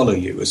 they follow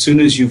you. As soon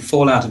as you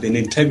fall out of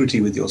integrity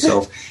with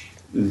yourself,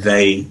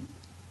 they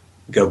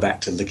go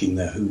back to licking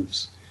their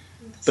hooves.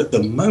 But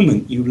the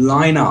moment you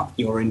line up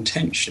your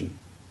intention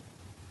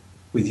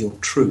with your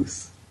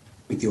truth,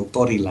 with your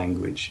body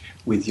language,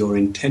 with your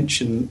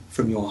intention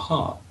from your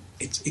heart,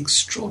 it's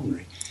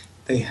extraordinary.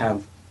 They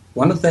have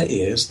one of their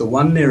ears, the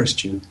one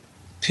nearest you,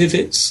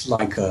 pivots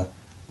like a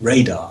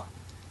radar.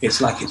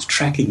 It's like it's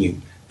tracking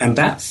you. And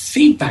that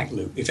feedback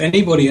loop, if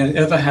anybody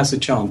ever has a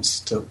chance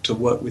to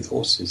work with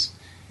horses,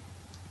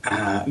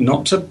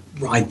 not to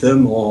ride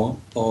them or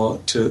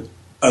to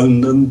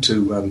own them,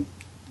 to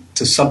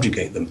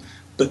subjugate them,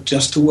 but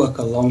just to work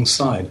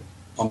alongside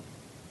on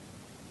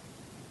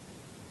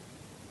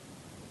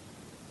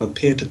a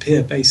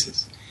peer-to-peer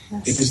basis.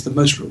 Yes. It is the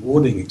most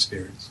rewarding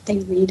experience. They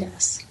read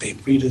us. They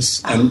read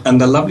us. And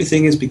the lovely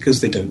thing is,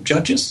 because they don't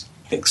judge us,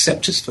 they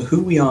accept us for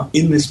who we are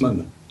in this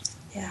moment.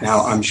 Yes.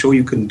 Now, I'm sure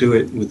you can do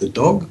it with a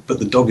dog, but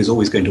the dog is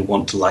always going to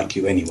want to like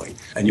you anyway.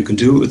 And you can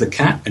do it with a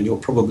cat, and you're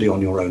probably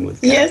on your own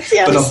with a cat.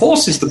 Yes. But a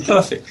horse is the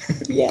perfect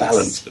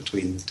balance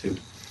between the two.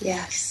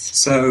 Yes.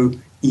 So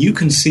you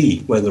can see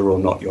whether or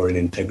not you're in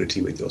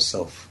integrity with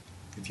yourself.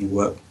 If you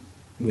work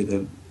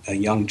with a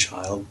young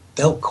child,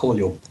 they'll call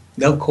you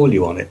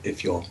on it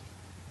if you're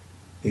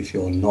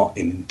not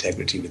in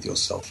integrity with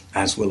yourself,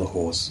 as will a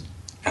horse,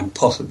 and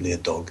possibly a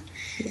dog.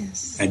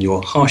 Yes. And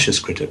your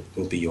harshest critic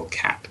will be your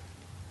cat.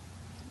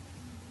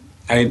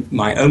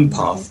 My own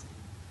path,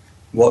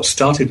 what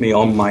started me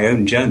on my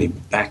own journey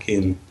back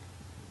in,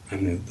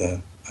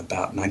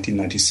 about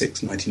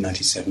 1996,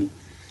 1997,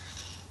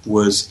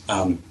 was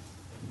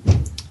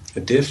a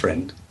dear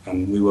friend,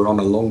 and we were on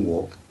a long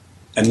walk.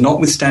 And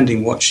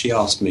notwithstanding what she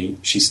asked me,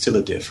 she's still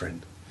a dear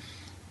friend.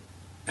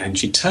 And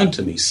she turned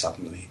to me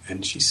suddenly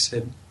and she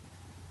said,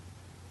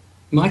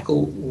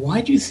 "Michael, why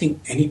do you think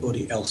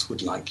anybody else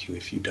would like you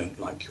if you don't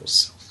like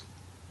yourself?"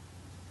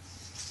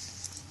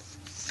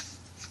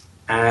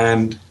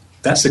 And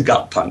that's a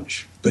gut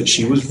punch, but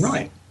she was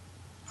right.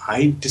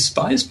 I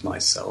despised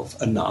myself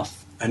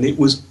enough, and it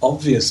was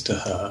obvious to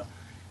her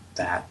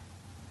that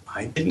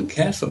I didn't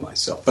care for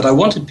myself. But I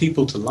wanted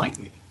people to like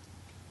me,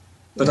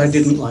 but I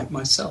didn't like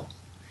myself.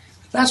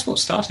 That's what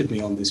started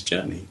me on this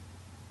journey.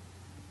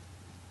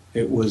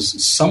 It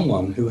was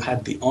someone who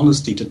had the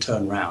honesty to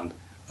turn around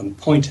and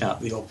point out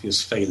the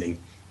obvious failing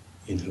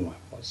in who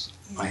I was.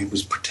 I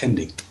was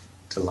pretending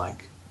to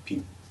like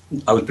people.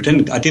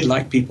 I did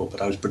like people,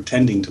 but I was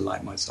pretending to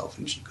like myself,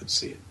 and she could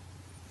see it.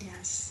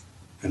 Yes.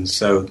 And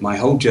so my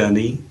whole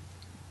journey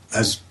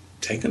has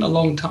taken a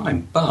long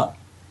time, but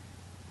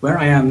where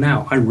I am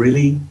now, I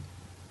really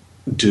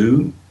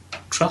do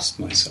trust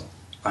myself.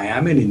 I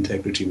am in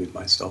integrity with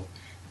myself,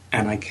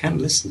 and I can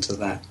listen to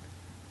that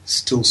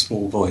still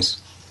small voice.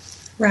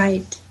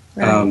 Right.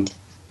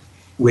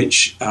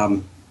 Which, for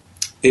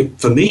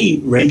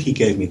me, Reiki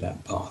gave me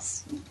that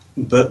path.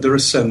 But there are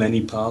so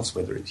many paths,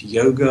 whether it's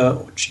yoga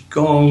or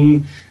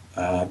Qigong,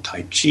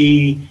 Tai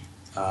Chi,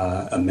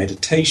 a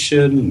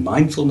meditation,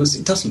 mindfulness,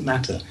 it doesn't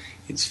matter.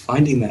 It's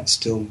finding that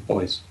still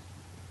voice.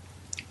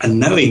 And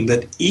knowing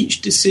that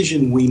each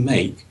decision we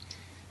make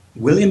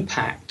will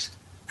impact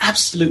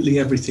absolutely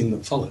everything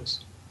that follows.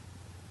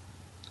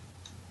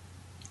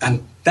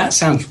 And that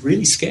sounds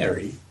really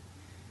scary,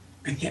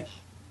 and yet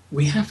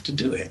we have to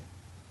do it.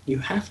 You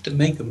have to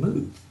make a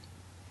move.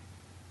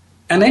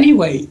 And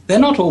anyway, they're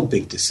not all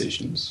big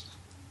decisions.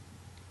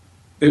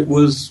 It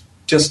was,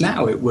 just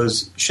now,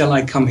 shall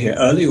I come here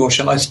early or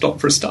shall I stop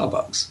for a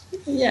Starbucks?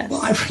 Yes.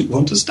 Well, I really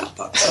want a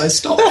Starbucks. I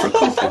stopped for a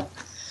coffee.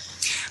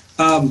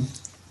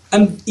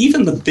 And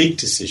even the big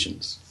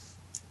decisions,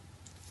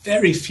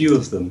 very few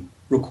of them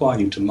require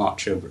you to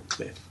march over a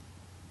cliff.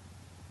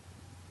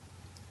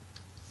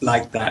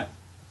 Like that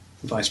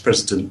vice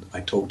president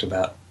I talked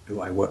about,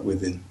 who I worked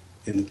with in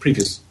the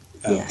previous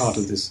part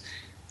of this.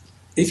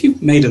 If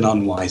you've made an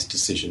unwise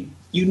decision,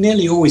 you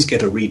nearly always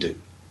get a redo.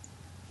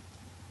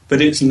 But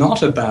it's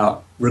not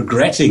about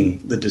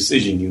regretting the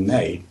decision you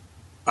made.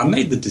 I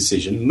made the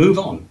decision, move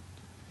on.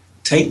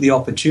 Take the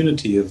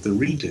opportunity of the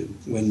redo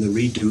when the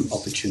redo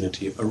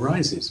opportunity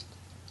arises.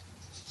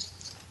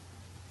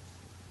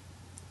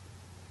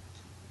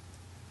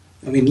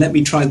 I mean, let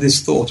me try this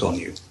thought on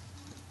you.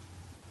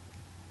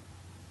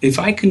 If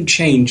I can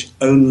change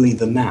only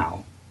the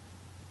now,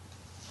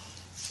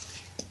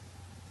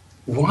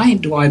 why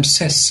do I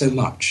obsess so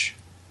much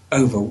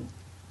over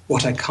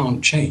what I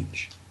can't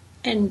change?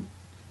 And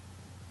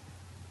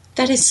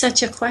that is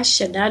such a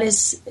question. That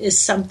is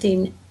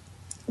something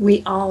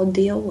we all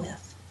deal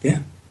with. Yeah.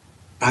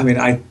 I mean,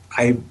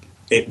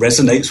 it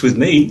resonates with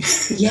me.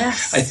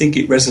 Yes. I think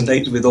it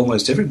resonates with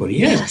almost everybody.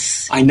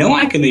 Yes. I know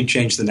I can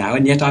change the now,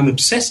 and yet I'm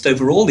obsessed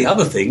over all the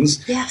other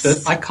things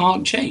that I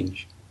can't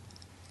change.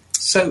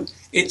 So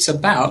it's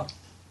about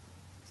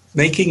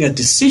making a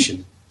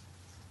decision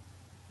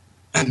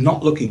and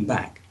not looking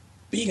back,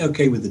 being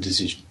okay with the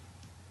decision.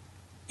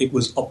 It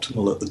was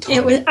optimal at the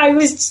time.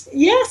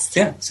 Yes.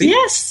 Yeah, see?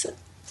 Yes.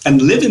 And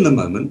live in the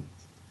moment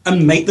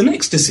and make the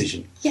next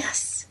decision.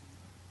 Yes.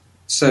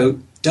 So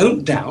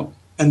don't doubt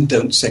and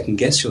don't second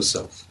guess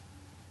yourself.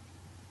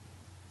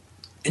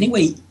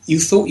 Anyway, you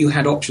thought you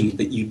had options,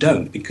 but you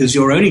don't, because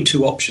your only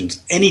two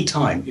options, any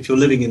time, if you're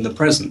living in the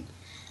present,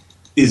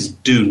 is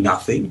do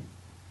nothing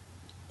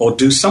or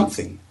do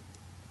something.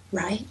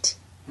 Right.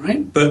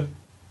 Right? But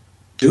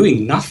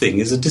doing nothing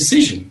is a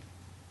decision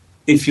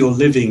if you're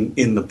living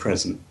in the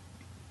present.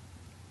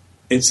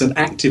 It's an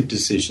active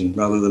decision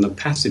rather than a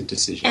passive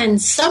decision.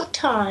 And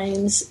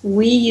sometimes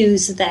we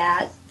use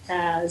that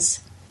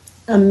as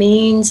a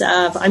means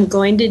of, I'm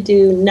going to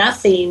do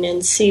nothing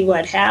and see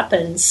what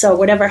happens. So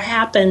whatever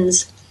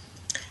happens,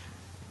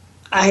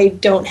 I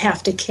don't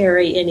have to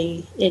carry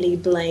any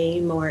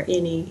blame or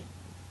any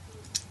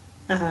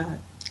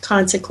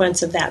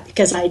consequence of that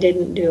because I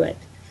didn't do it.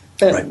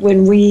 But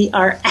when we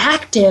are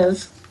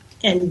active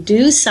and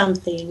do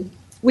something,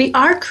 we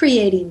are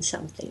creating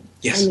something.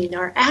 Yes. I mean,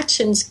 our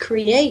actions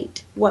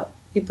create what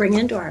we bring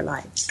into our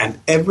lives. And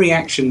every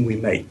action we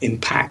make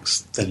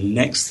impacts the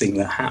next thing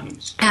that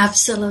happens.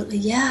 Absolutely,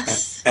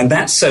 yes. And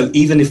that's so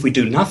even if we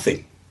do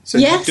nothing. So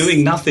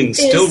doing nothing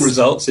still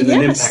results in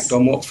an impact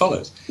on what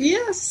follows.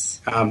 Yes.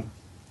 I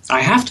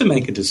have to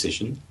make a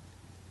decision.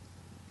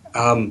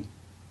 But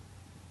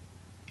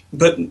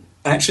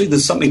actually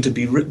there's something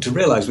to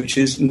realize, which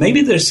is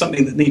maybe there's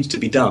something that needs to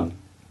be done,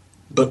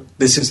 but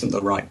this isn't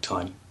the right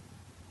time.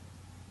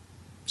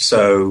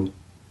 So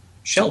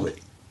shelve it.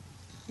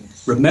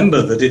 Yes.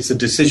 Remember that it's a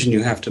decision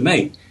you have to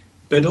make,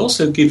 but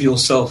also give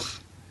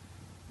yourself,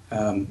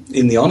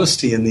 in the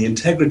honesty and the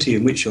integrity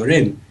in which you're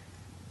in,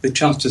 the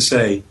chance to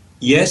say,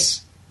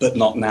 yes, but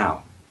not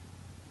now.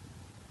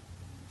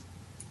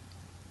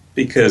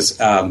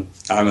 Because I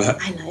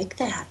like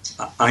that.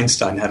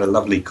 Einstein had a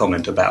lovely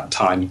comment about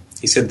time.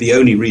 He said the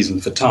only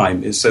reason for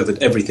time is so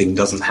that everything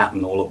doesn't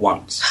happen all at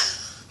once.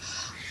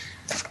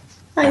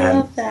 I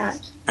love that.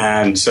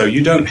 And so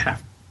you don't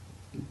have,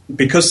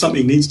 because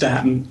something needs to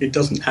happen, it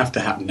doesn't have to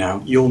happen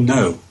now. You'll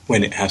know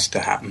when it has to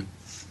happen.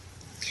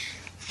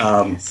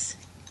 Yes.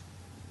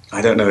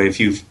 I don't know if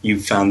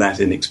you've found that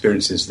in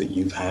experiences that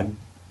you've had.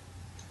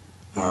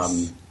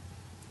 Yes.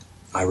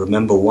 I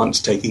remember once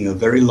taking a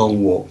very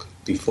long walk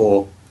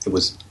before, it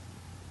was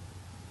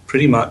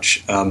pretty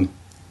much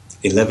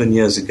 11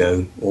 years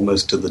ago,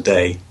 almost to the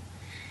day.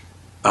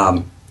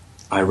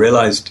 I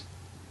realized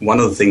one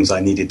of the things I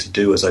needed to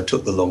do as I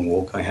took the long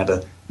walk, I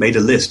had made a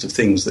list of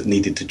things that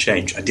needed to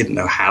change. I didn't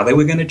know how they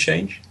were going to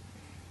change.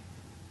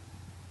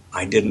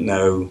 I didn't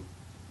know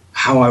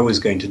how I was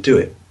going to do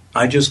it.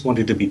 I just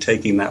wanted to be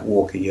taking that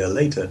walk a year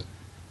later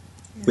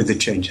with the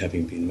change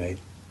having been made.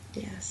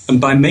 Yes.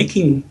 And by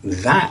making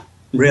that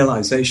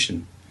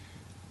realization,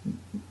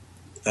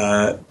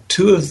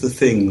 two of the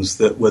things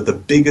that were the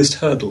biggest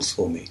hurdles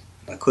for me,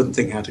 I couldn't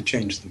think how to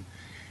change them.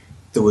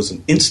 There was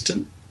an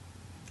instant,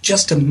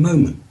 just a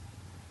moment,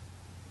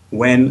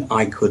 when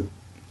I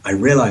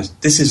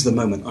realized this is the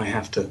moment I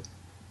have to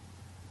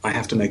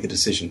make a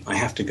decision. I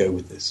have to go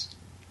with this.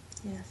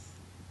 Yes.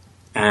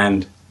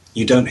 And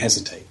you don't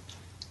hesitate.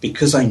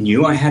 Because I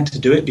knew I had to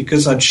do it,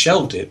 because I'd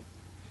shelved it,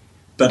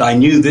 but I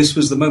knew this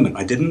was the moment.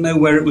 I didn't know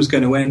where it was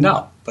going to end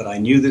up, but I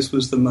knew this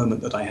was the moment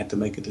that I had to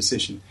make a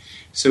decision.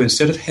 So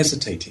instead of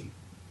hesitating,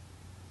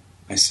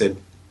 I said,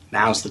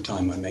 now's the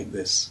time I make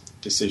this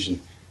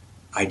decision.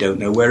 I don't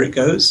know where it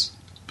goes,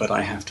 but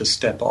I have to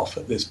step off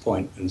at this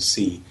point and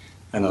see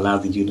and allow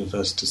the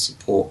universe to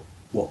support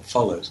what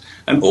follows.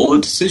 And all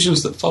the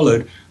decisions that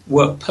followed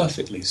worked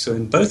perfectly. So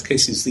in both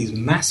cases, these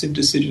massive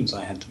decisions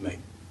I had to make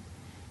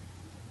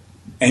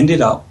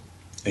ended up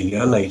a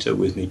year later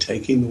with me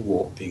taking the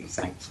walk, being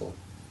thankful.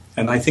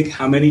 And I think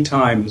how many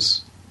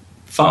times,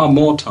 far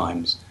more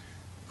times,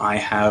 I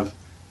have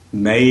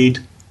made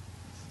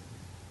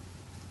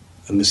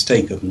a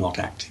mistake of not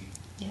acting.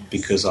 Yes.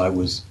 Because I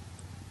was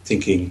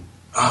thinking,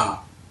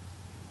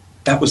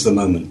 that was the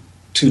moment,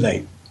 too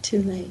late.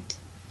 Too late.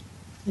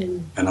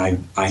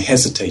 And I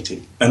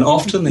hesitated. And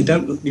often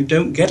you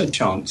don't get a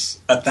chance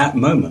at that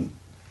moment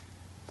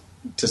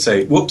to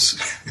say, whoops.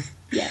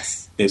 Yes.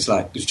 It's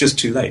like, it's just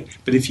too late.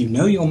 But if you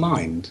know your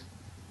mind,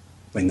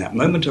 when that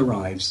moment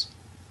arrives,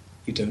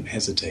 you don't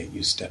hesitate,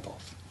 you step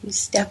off. You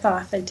step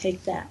off and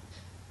take that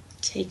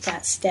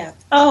step.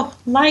 Oh,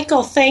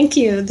 Michael, thank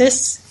you.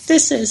 This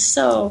is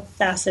so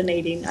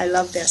fascinating. I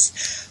love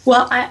this.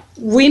 Well,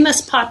 we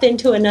must pop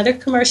into another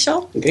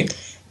commercial. Okay.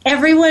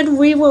 Everyone,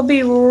 we will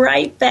be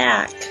right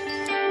back.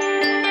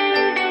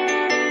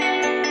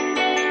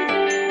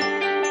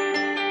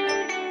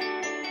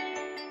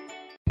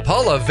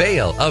 Paula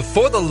Vale of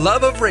For the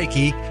Love of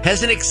Reiki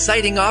has an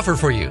exciting offer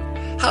for you.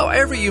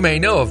 However you may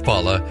know of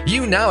Paula,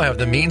 you now have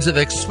the means of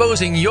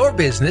exposing your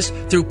business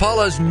through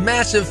Paula's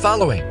massive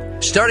following.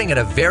 Starting at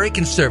a very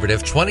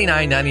conservative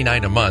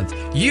 $29.99 a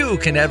month, you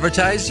can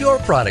advertise your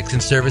products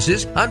and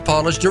services on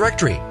Paula's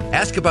directory.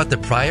 Ask about the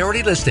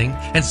priority listing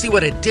and see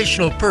what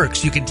additional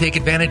perks you can take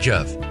advantage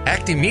of.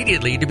 Act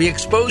immediately to be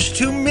exposed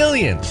to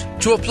millions.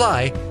 To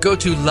apply, go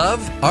to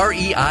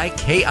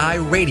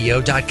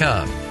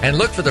lovereikiradio.com and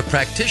look for the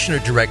practitioner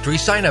directory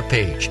sign-up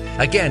page.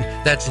 Again,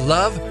 that's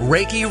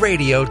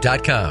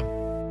lovereikiradio.com.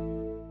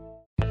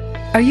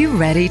 Are you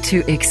ready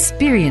to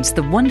experience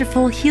the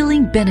wonderful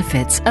healing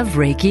benefits of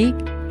Reiki?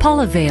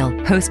 Paula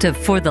Vale, host of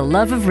For the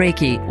Love of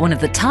Reiki, one of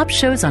the top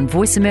shows on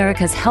Voice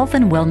America's Health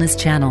and Wellness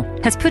channel,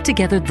 has put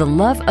together the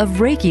Love of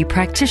Reiki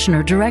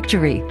Practitioner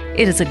Directory.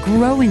 It is a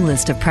growing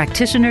list of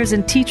practitioners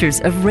and teachers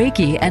of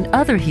Reiki and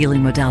other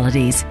healing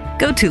modalities.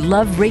 Go to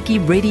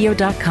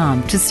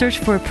lovereikiradio.com to search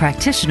for a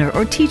practitioner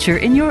or teacher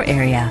in your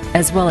area,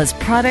 as well as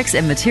products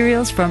and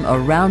materials from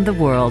around the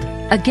world.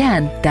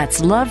 Again,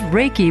 that's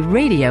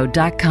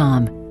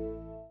lovereikiradio.com.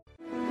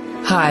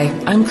 Hi,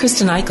 I'm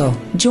Kristen Eichel.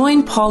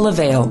 Join Paula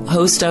Vale,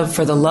 host of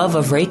For the Love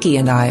of Reiki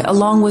and I,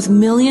 along with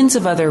millions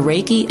of other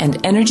Reiki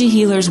and energy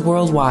healers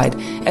worldwide,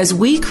 as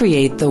we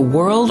create the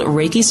World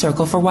Reiki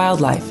Circle for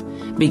Wildlife.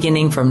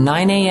 Beginning from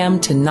 9 a.m.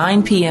 to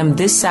 9 p.m.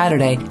 this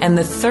Saturday and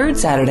the third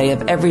Saturday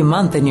of every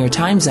month in your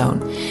time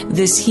zone,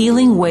 this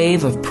healing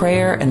wave of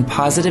prayer and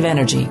positive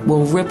energy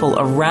will ripple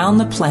around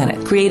the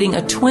planet, creating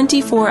a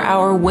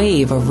 24-hour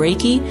wave of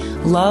Reiki,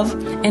 love,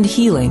 and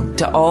healing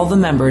to all the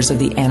members of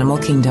the animal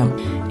kingdom.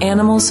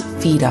 Animals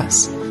feed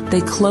us,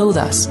 they clothe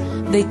us,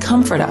 they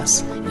comfort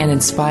us, and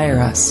inspire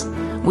us.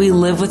 We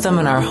live with them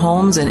in our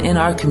homes and in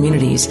our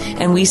communities,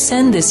 and we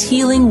send this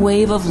healing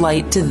wave of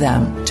light to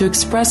them to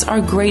express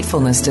our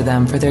gratefulness to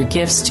them for their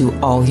gifts to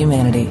all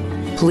humanity.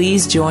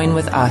 Please join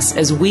with us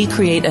as we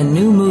create a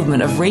new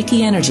movement of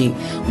Reiki energy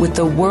with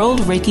the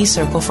World Reiki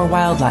Circle for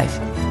Wildlife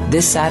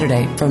this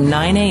Saturday from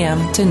 9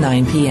 a.m. to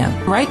 9 p.m.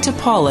 Write to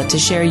Paula to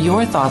share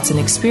your thoughts and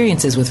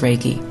experiences with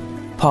Reiki.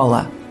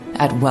 Paula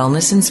at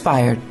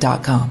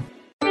wellnessinspired.com.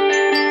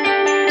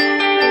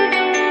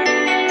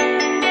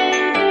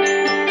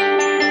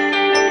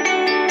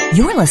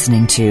 You're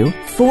listening to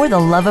For the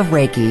Love of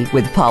Reiki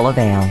with Paula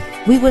Vale.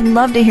 We would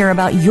love to hear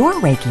about your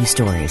Reiki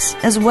stories,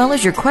 as well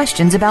as your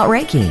questions about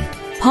Reiki.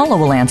 Paula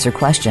will answer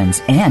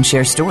questions and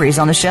share stories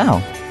on the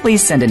show.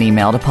 Please send an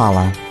email to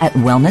Paula at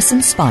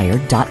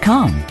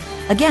wellnessinspired.com.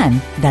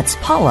 Again, that's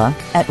Paula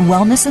at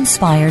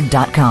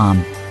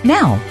wellnessinspired.com.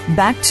 Now,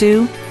 back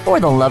to For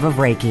the Love of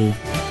Reiki.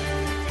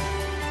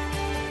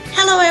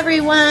 Hello,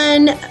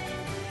 everyone.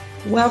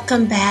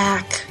 Welcome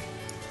back.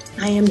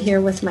 I am here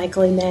with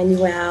Michael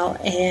Emanuel,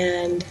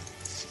 and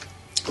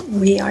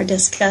we are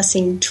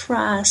discussing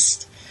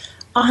trust,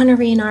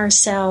 honoring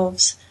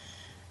ourselves,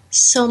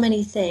 so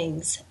many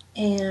things.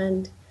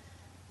 And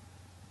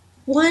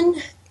one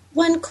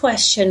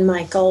question,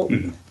 Michael,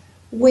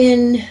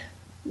 when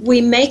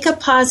we make a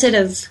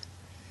positive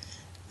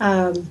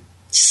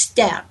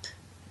step,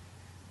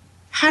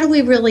 how do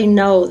we really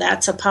know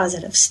that's a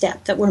positive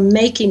step, that we're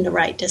making the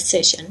right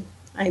decision?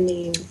 I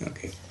mean,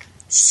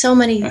 so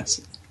many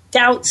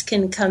doubts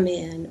can come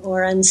in,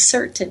 or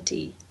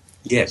uncertainty.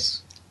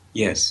 Yes.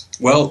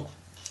 Well,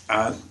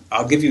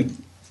 I'll give you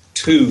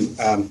two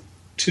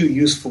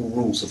useful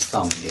rules of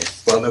thumb here.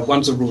 Well,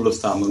 one's a rule of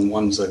thumb and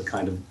one's a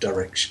kind of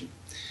direction.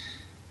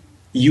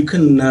 You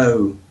can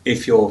know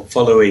if you're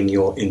following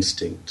your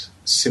instinct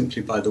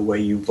simply by the way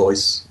you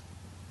voice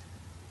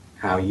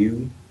how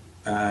you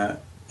are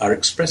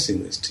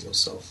expressing this to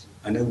yourself.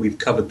 I know we've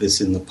covered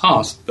this in the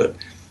past, but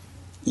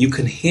you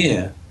can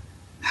hear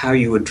how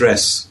you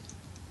address,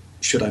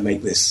 should I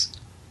make this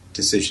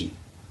decision?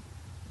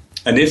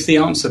 And if the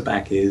answer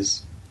back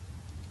is,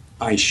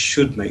 I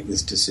should make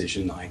this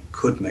decision, I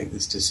could make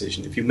this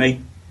decision, if you make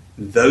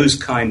those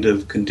kind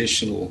of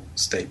conditional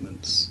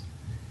statements,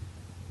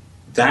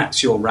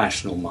 that's your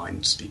rational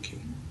mind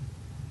speaking.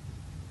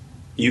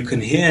 You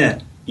can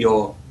hear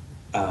your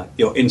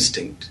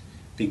instinct,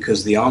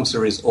 because the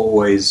answer is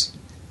always,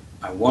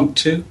 I want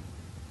to,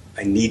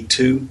 I need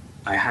to,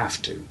 I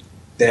have to.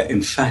 They're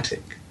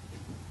emphatic.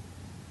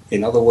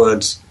 In other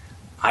words,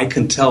 I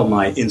can tell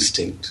my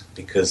instinct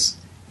because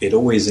it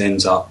always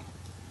ends up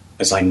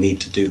as I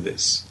need to do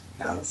this.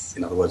 Now,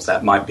 in other words,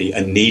 that might be a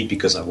need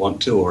because I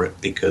want to, or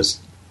because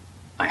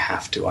I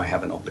have to, I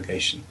have an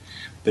obligation.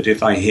 But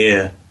if I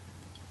hear,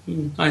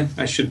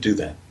 I should do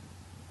that,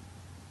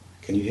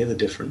 can you hear the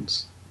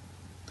difference?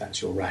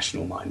 That's your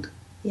rational mind.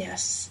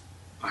 Yes.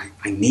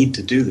 I need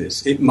to do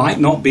this. It might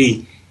not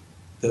be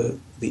the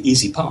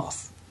easy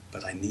path,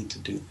 but I need to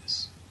do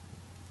this.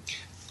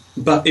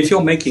 But if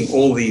you're making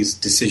all these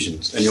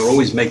decisions and you're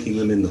always making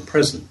them in the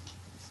present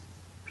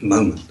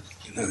moment,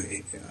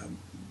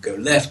 go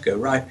left, go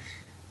right,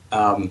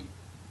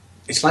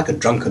 it's like a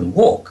drunken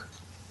walk.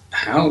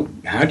 How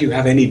do you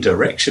have any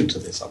direction to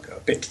this? I'll go a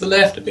bit to the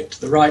left, a bit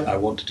to the right. I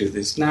want to do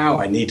this now.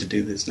 I need to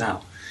do this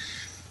now.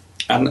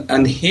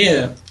 And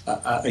here,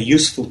 a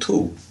useful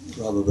tool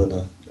rather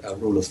than a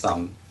rule of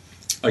thumb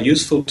A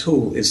useful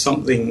tool is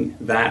something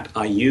that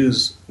I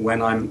use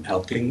when I'm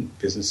helping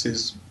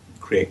businesses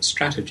create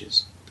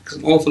strategies. Because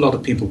an awful lot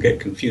of people get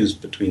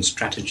confused between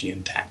strategy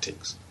and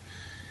tactics.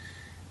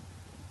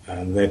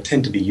 They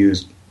tend to be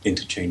used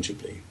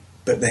interchangeably,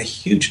 but they're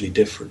hugely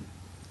different.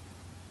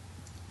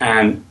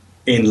 And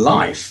in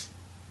life,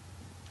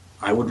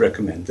 I would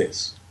recommend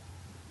this.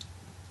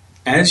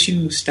 As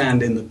you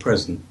stand in the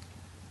present,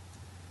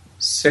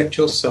 set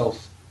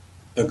yourself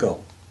a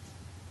goal,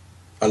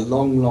 a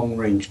long,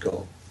 long-range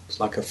goal. It's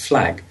like a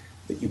flag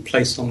that you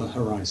place on the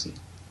horizon.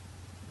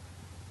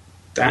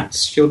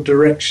 That's your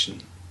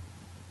direction.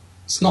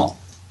 It's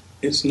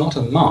not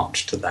a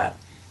march to that.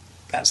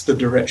 That's the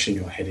direction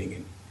you're heading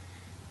in.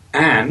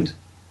 And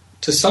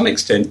to some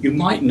extent, you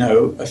might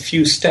know a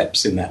few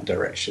steps in that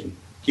direction.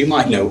 You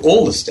might know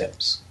all the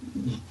steps,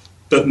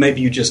 but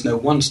maybe you just know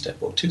one step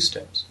or two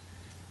steps.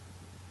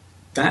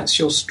 That's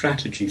your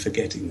strategy for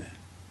getting there.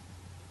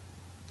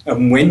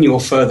 And when you're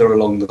further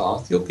along the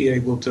path, you'll be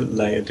able to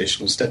lay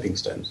additional stepping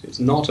stones. It's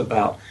not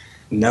about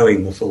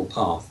knowing the full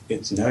path.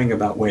 It's knowing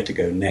about where to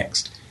go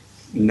next,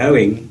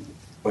 knowing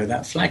where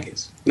that flag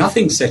is.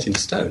 Nothing's set in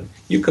stone.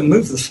 You can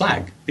move the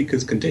flag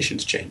because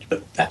conditions change,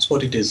 but that's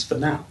what it is for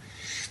now.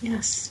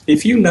 Yes.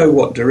 If you know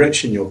what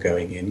direction you're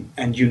going in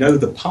and you know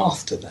the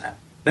path to that,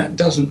 that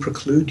doesn't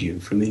preclude you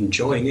from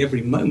enjoying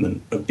every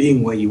moment of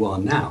being where you are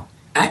now.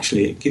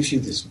 Actually, it gives you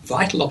this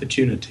vital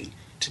opportunity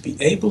to be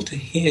able to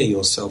hear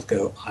yourself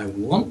go, I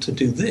want to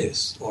do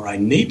this, or I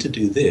need to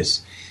do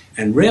this,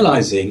 and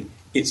realizing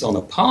it's on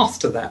a path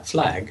to that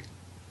flag,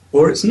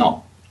 or it's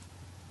not.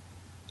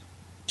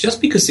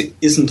 Just because it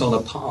isn't on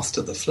a path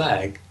to the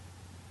flag,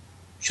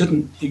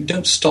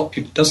 doesn't stop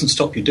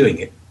you doing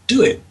it.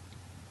 Do it.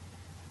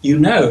 You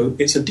know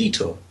it's a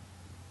detour,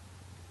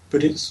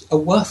 but it's a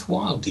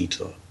worthwhile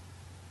detour.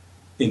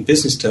 In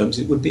business terms,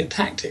 it would be a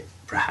tactic,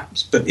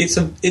 perhaps, but it's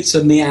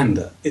a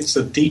meander. It's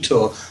a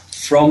detour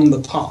from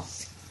the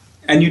path.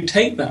 And you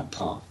take that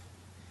path,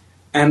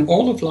 and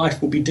all of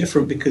life will be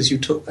different because you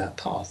took that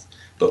path.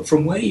 But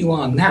from where you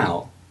are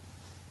now,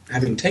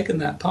 having taken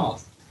that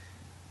path,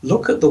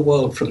 look at the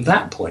world from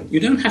that point. You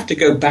don't have to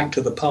go back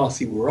to the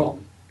path you were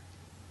on.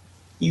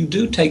 You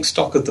do take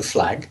stock of the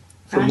flag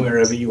from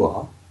wherever you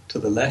are, to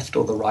the left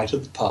or the right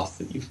of the path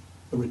that you've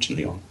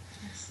originally on.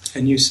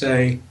 And you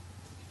say,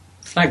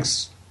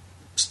 flag's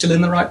still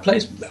in the right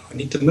place. No, I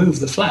need to move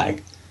the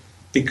flag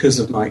because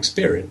of my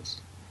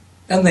experience.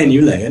 And then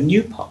you lay a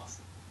new path.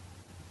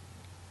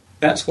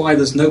 That's why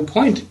there's no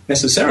point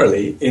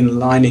necessarily in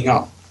lining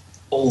up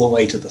all the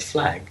way to the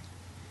flag.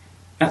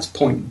 That's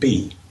point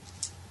B.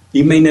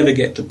 You may never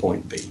get to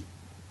point B,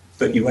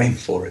 but you aim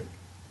for it.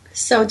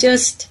 So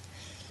just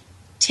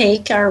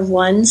take our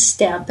one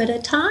step at a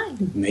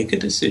time. Make a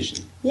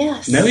decision.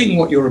 Yes. Knowing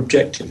what your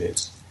objective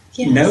is.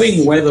 Yes.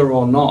 Knowing whether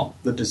or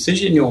not the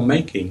decision you're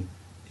making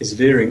is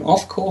veering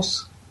off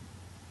course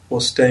or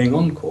staying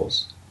on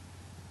course.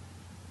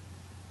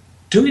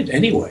 Do it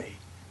anyway.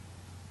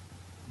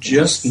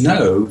 Just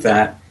know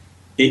that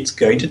it's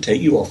going to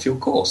take you off your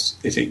course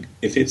if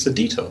it's a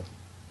detour.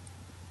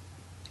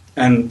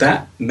 And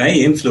that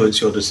may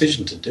influence your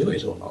decision to do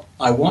it or not.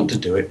 I want to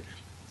do it,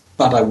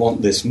 but I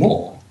want this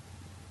more.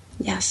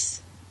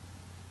 Yes.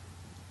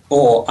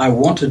 Or I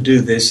want to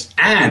do this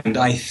and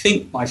I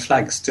think my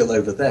flag's still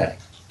over there.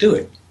 Do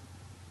it.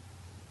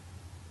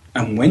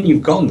 And when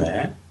you've gone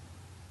there,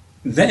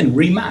 then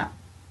remap.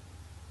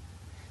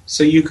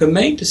 So you can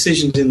make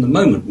decisions in the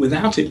moment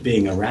without it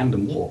being a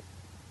random walk.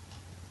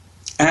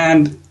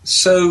 And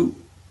so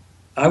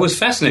I was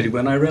fascinated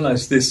when I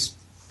realized this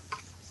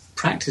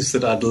practice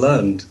that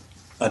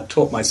I'd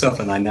taught myself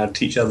and I now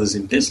teach others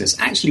in business,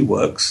 actually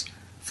works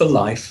for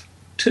life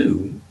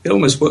too. It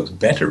almost works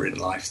better in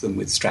life than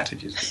with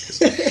strategies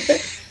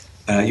because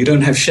you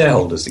don't have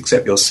shareholders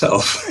except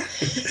yourself.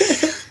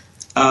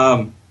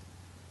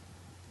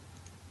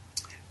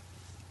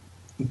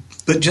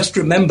 But just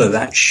remember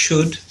that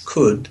should,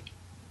 could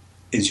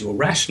is your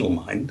rational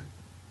mind.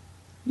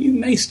 You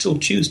may still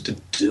choose to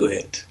do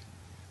it,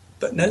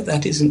 but no,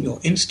 that isn't your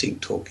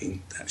instinct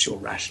talking. That's your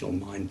rational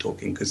mind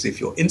talking, because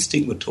if your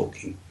instinct were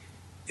talking,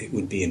 it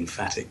would be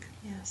emphatic.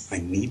 Yes. I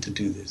need to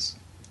do this,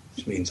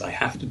 which means I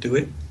have to do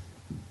it,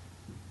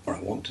 or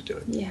I want to do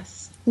it.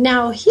 Yes.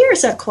 Now,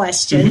 here's a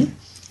question. Mm-hmm.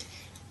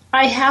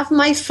 I have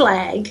my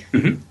flag,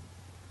 mm-hmm.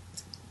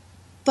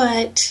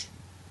 but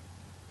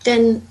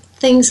then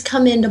things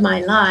come into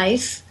my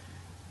life,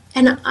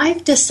 and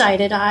I've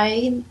decided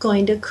I'm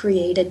going to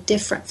create a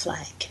different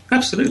flag.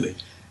 Absolutely.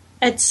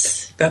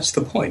 That's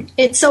the point.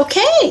 It's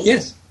okay.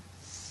 Yes.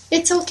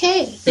 It's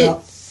okay. Yeah.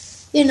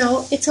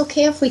 It's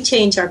okay if we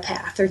change our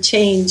path or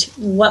change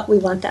what we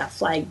want that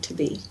flag to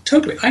be.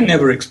 Totally. I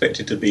never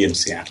expected to be in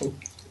Seattle.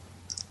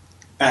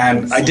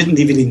 And I didn't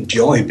even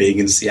enjoy being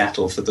in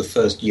Seattle for the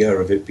first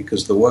year of it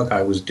because the work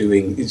I was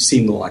doing, it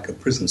seemed more like a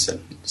prison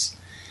sentence.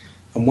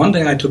 And one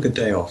day I took a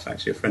day off.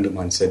 Actually, a friend of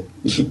mine said,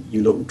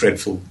 you look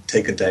dreadful,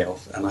 take a day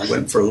off. And I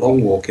went for a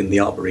long walk in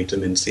the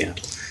Arboretum in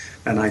Seattle.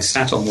 And I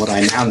sat on what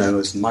I now know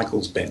as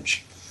Michael's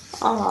bench.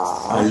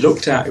 I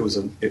looked out, it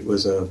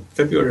was a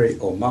February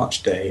or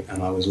March day,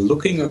 and I was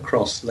looking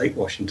across Lake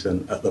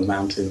Washington at the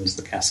mountains,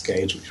 the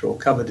Cascades, which are all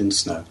covered in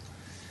snow.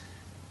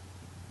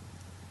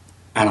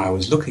 And I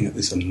was looking at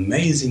this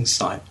amazing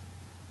sight,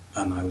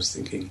 and I was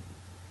thinking,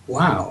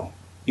 wow,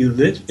 you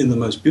live in the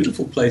most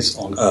beautiful place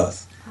on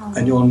earth,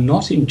 and you're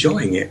not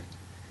enjoying it.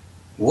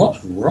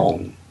 What's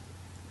wrong?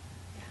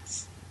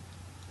 Yes.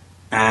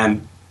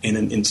 And in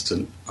an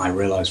instant, I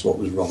realized what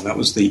was wrong. I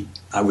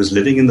was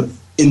living in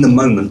the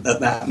moment, at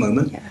that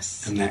moment,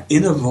 Yes. and that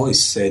inner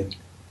voice said,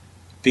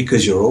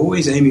 because you're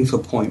always aiming for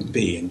point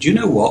B, and do you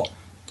know what?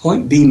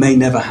 Point B may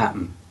never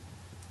happen,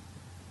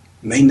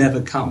 may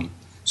never come.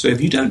 So if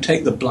you don't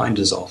take the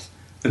blinders off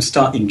and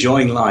start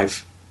enjoying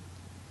life,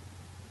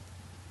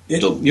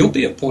 you'll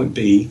be at point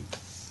B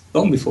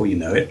long before you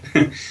know it,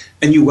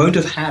 and you won't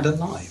have had a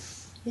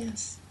life.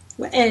 Yes.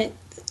 And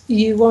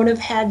you won't have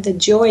had the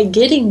joy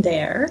getting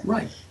there.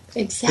 Right.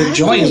 Exactly. The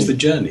joy is the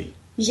journey.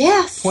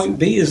 Yes. Point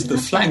B is the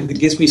flag that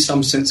gives me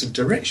some sense of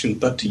direction.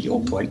 But to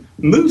your point,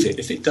 move it.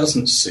 If it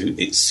doesn't suit,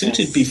 it's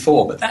suited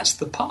before, but that's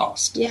the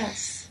past.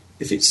 Yes.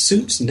 If it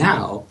suits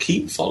now,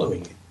 keep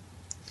following it.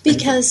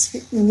 Because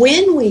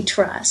when we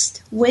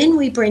trust, when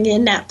we bring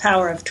in that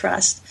power of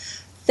trust,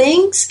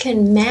 things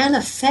can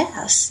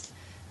manifest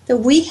that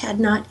we had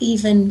not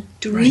even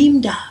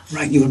dreamed of.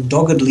 Right, you're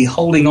doggedly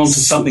holding on to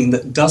something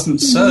that doesn't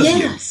serve you.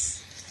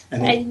 Yes.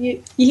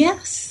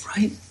 Yes.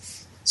 Right.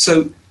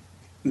 So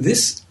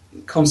this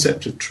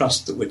concept of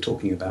trust that we're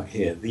talking about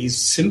here, these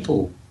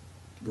simple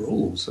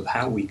rules of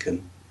how we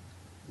can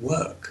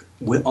work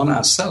on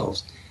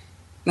ourselves,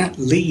 that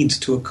leads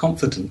to a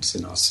confidence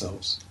in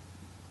ourselves.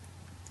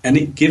 And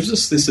it gives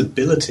us this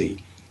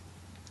ability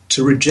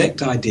to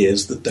reject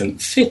ideas that don't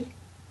fit.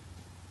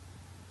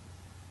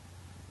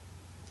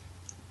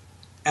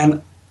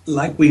 And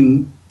like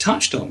we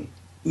touched on,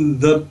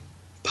 the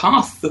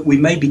path that we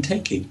may be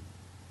taking,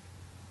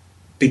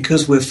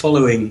 because we're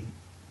following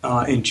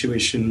our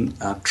intuition,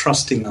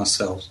 trusting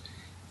ourselves,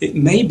 it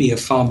may be a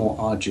far more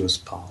arduous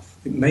path.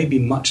 It may be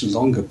a much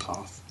longer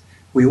path.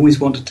 We always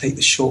want to take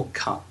the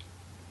shortcut.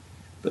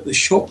 But the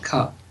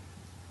shortcut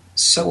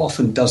so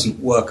often doesn't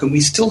work, and we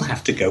still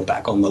have to go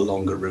back on the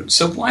longer route.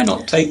 So why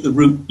not take the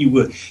route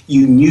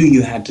you knew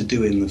you had to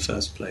do in the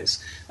first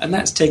place? And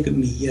that's taken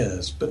me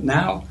years, but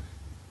now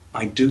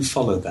I do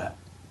follow that.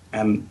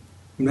 And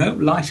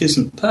life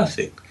isn't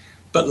perfect,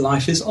 but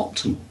life is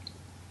optimal.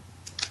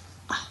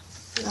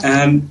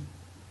 And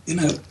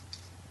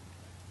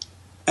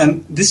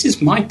and this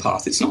is my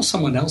path. It's not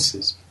someone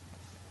else's.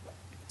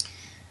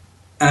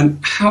 And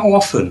how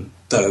often,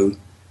 though,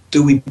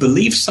 do we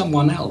believe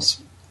someone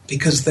else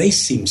because they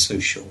seem so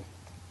sure?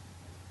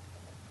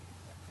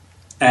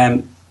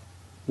 And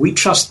we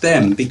trust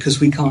them because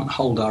we can't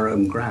hold our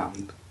own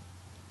ground.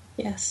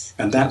 Yes.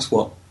 And that's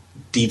what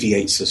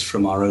deviates us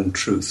from our own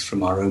truth,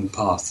 from our own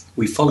path.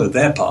 We follow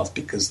their path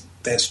because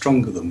they're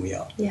stronger than we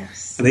are.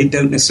 Yes. And they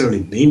don't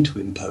necessarily mean to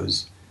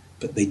impose,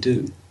 but they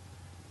do.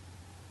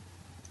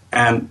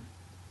 And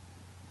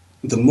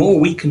the more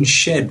we can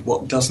shed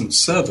what doesn't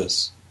serve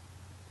us,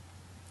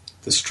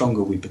 the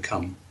stronger we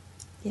become.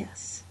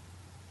 Yes.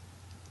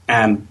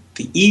 And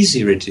the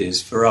easier it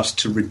is for us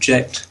to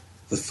reject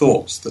the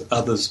thoughts that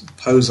others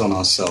pose on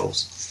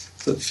ourselves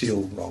that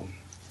feel wrong.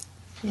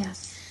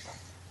 Yes.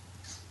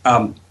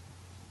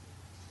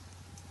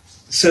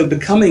 So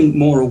becoming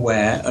more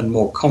aware and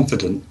more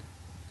confident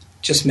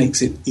just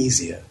makes it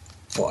easier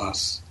for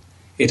us.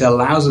 It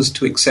allows us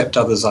to accept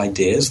others'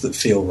 ideas that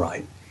feel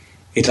right.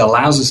 It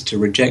allows us to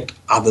reject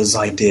others'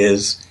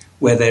 ideas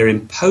where they're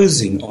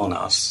imposing on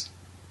us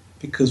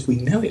because we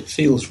know it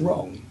feels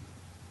wrong.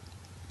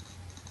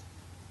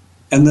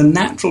 And the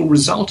natural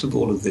result of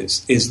all of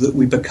this is that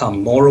we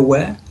become more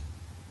aware,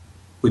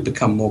 we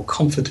become more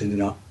confident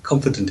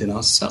in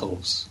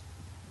ourselves.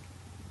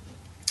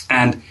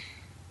 And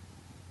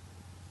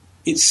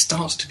it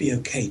starts to be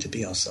okay to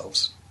be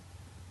ourselves.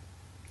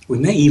 We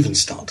may even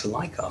start to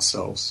like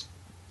ourselves.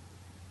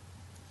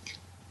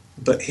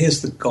 But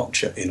here's the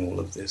gotcha in all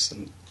of this,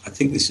 and I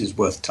think this is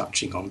worth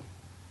touching on.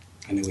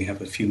 I know we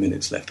have a few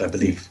minutes left, I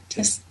believe.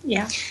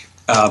 Yeah.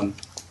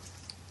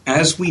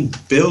 As we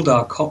build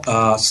our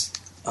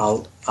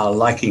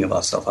liking of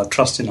ourselves, our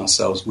trust in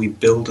ourselves, we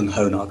build and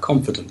hone our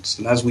confidence.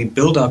 And as we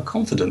build our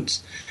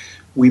confidence,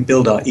 we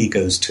build our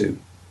egos too.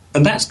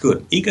 And that's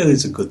good. Ego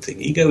is a good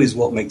thing. Ego is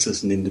what makes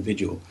us an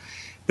individual.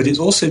 But it's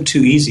also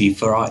too easy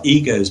for our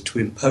egos to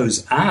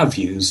impose our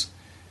views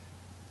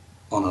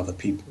on other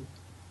people.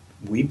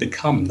 We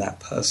become that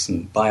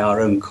person by our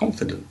own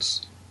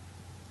confidence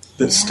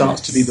that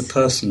starts to be the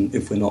person,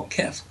 if we're not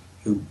careful,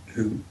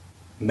 who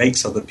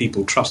makes other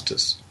people trust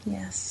us.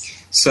 Yes.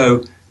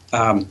 So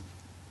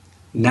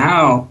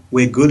now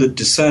we're good at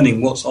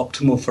discerning what's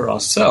optimal for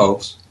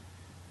ourselves.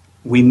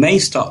 We may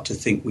start to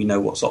think we know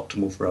what's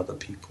optimal for other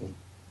people.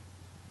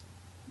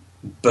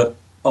 But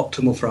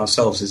optimal for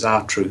ourselves is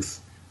our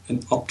truth,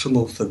 and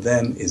optimal for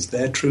them is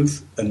their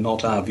truth and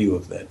not our view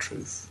of their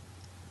truth.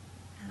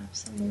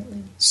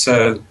 Absolutely.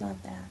 So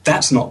Love that.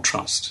 that's not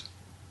trust.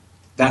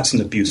 That's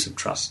an abuse of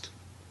trust.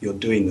 you're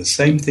doing the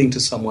same thing to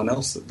someone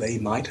else that they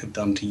might have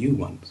done to you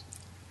once.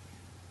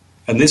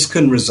 And this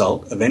can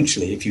result,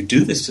 eventually, if you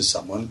do this to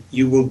someone,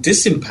 you will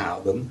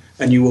disempower them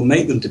and you will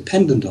make them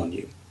dependent on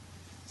you.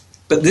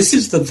 But this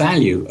is the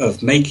value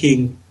of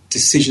making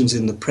decisions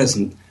in the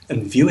present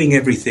and viewing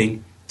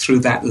everything through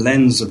that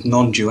lens of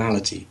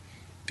non-duality,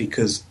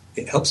 because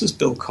it helps us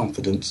build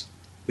confidence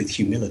with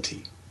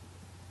humility.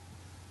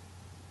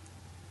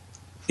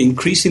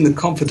 Increasing the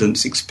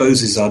confidence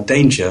exposes our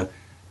danger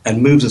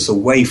and moves us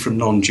away from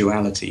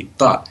non-duality.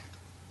 But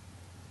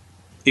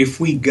if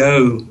we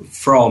go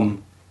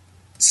from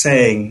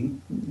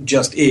saying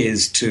just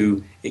is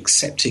to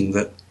accepting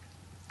that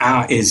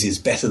our is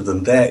better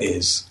than their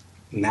is,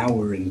 now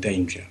we're in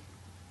danger.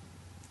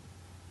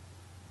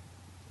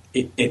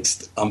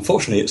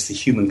 Unfortunately, it's the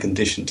human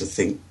condition to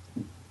think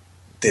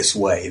this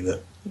way,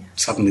 that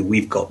suddenly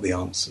we've got the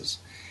answers.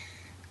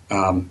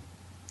 But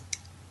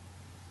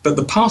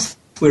the path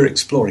we're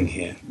exploring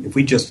here, if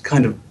we just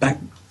kind of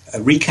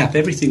recap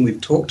everything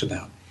we've talked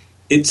about,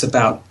 it's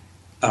about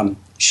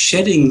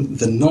shedding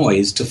the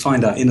noise to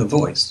find our inner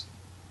voice,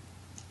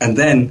 and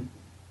then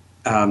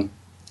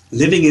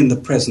living in the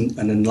present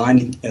and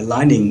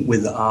aligning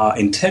with our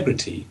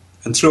integrity.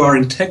 And through our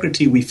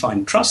integrity, we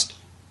find trust.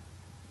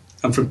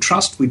 And from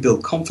trust, we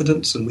build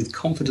confidence. And with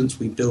confidence,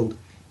 we build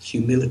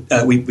humility.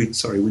 We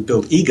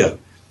build ego.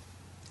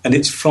 And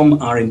it's from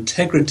our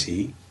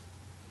integrity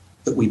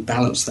that we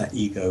balance that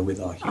ego with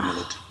our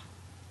humility.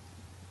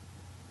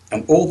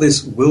 And all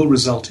this will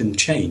result in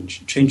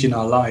change in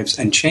our lives,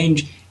 and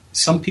change.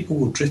 Some people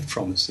will drift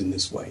from us in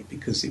this way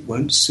because it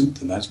won't suit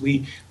them. As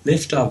we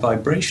lift our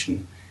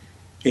vibration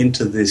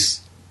into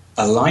this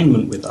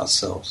alignment with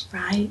ourselves,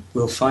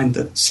 we'll find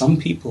that some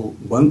people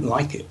won't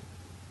like it.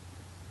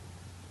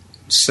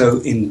 So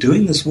in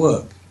doing this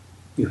work,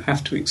 you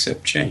have to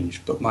accept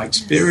change. But my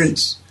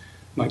experience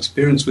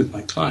with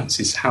my clients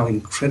is how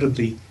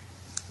incredibly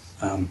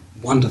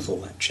wonderful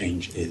that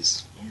change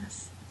is.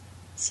 Yes.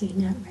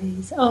 Seeing that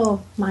raise.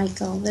 Oh,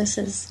 Michael, this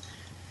has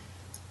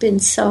been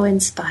so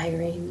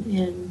inspiring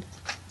and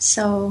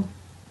so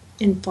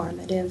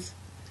informative.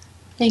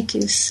 Thank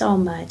you so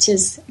much.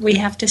 We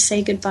have to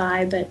say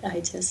goodbye, but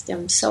I just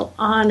am so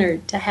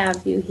honored to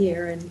have you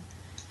here and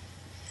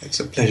it's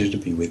a pleasure to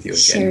be with you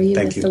again. Share you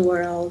with the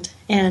world.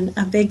 And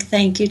a big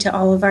thank you to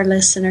all of our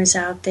listeners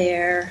out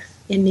there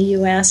in the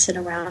U.S. and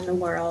around the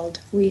world.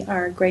 We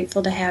are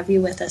grateful to have you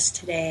with us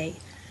today.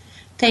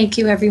 Thank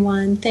you,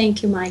 everyone.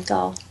 Thank you,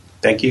 Michael.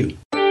 Thank you.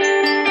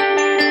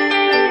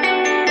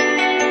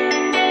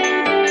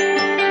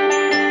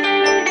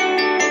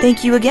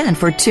 Thank you again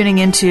for tuning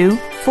into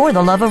For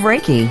the Love of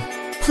Reiki.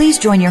 Please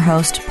join your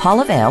host,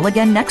 Paula Vale,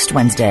 again next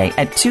Wednesday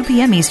at 2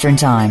 p.m. Eastern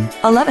Time,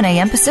 11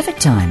 a.m. Pacific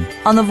Time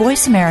on the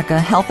Voice America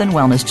Health and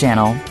Wellness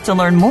Channel to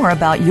learn more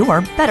about your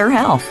better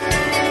health.